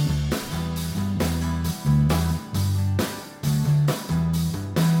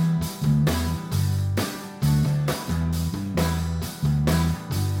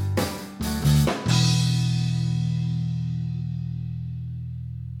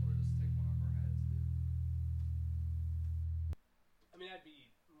 I mean, I'd be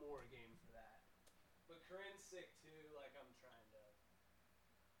more game for that. But Corinne's sick too.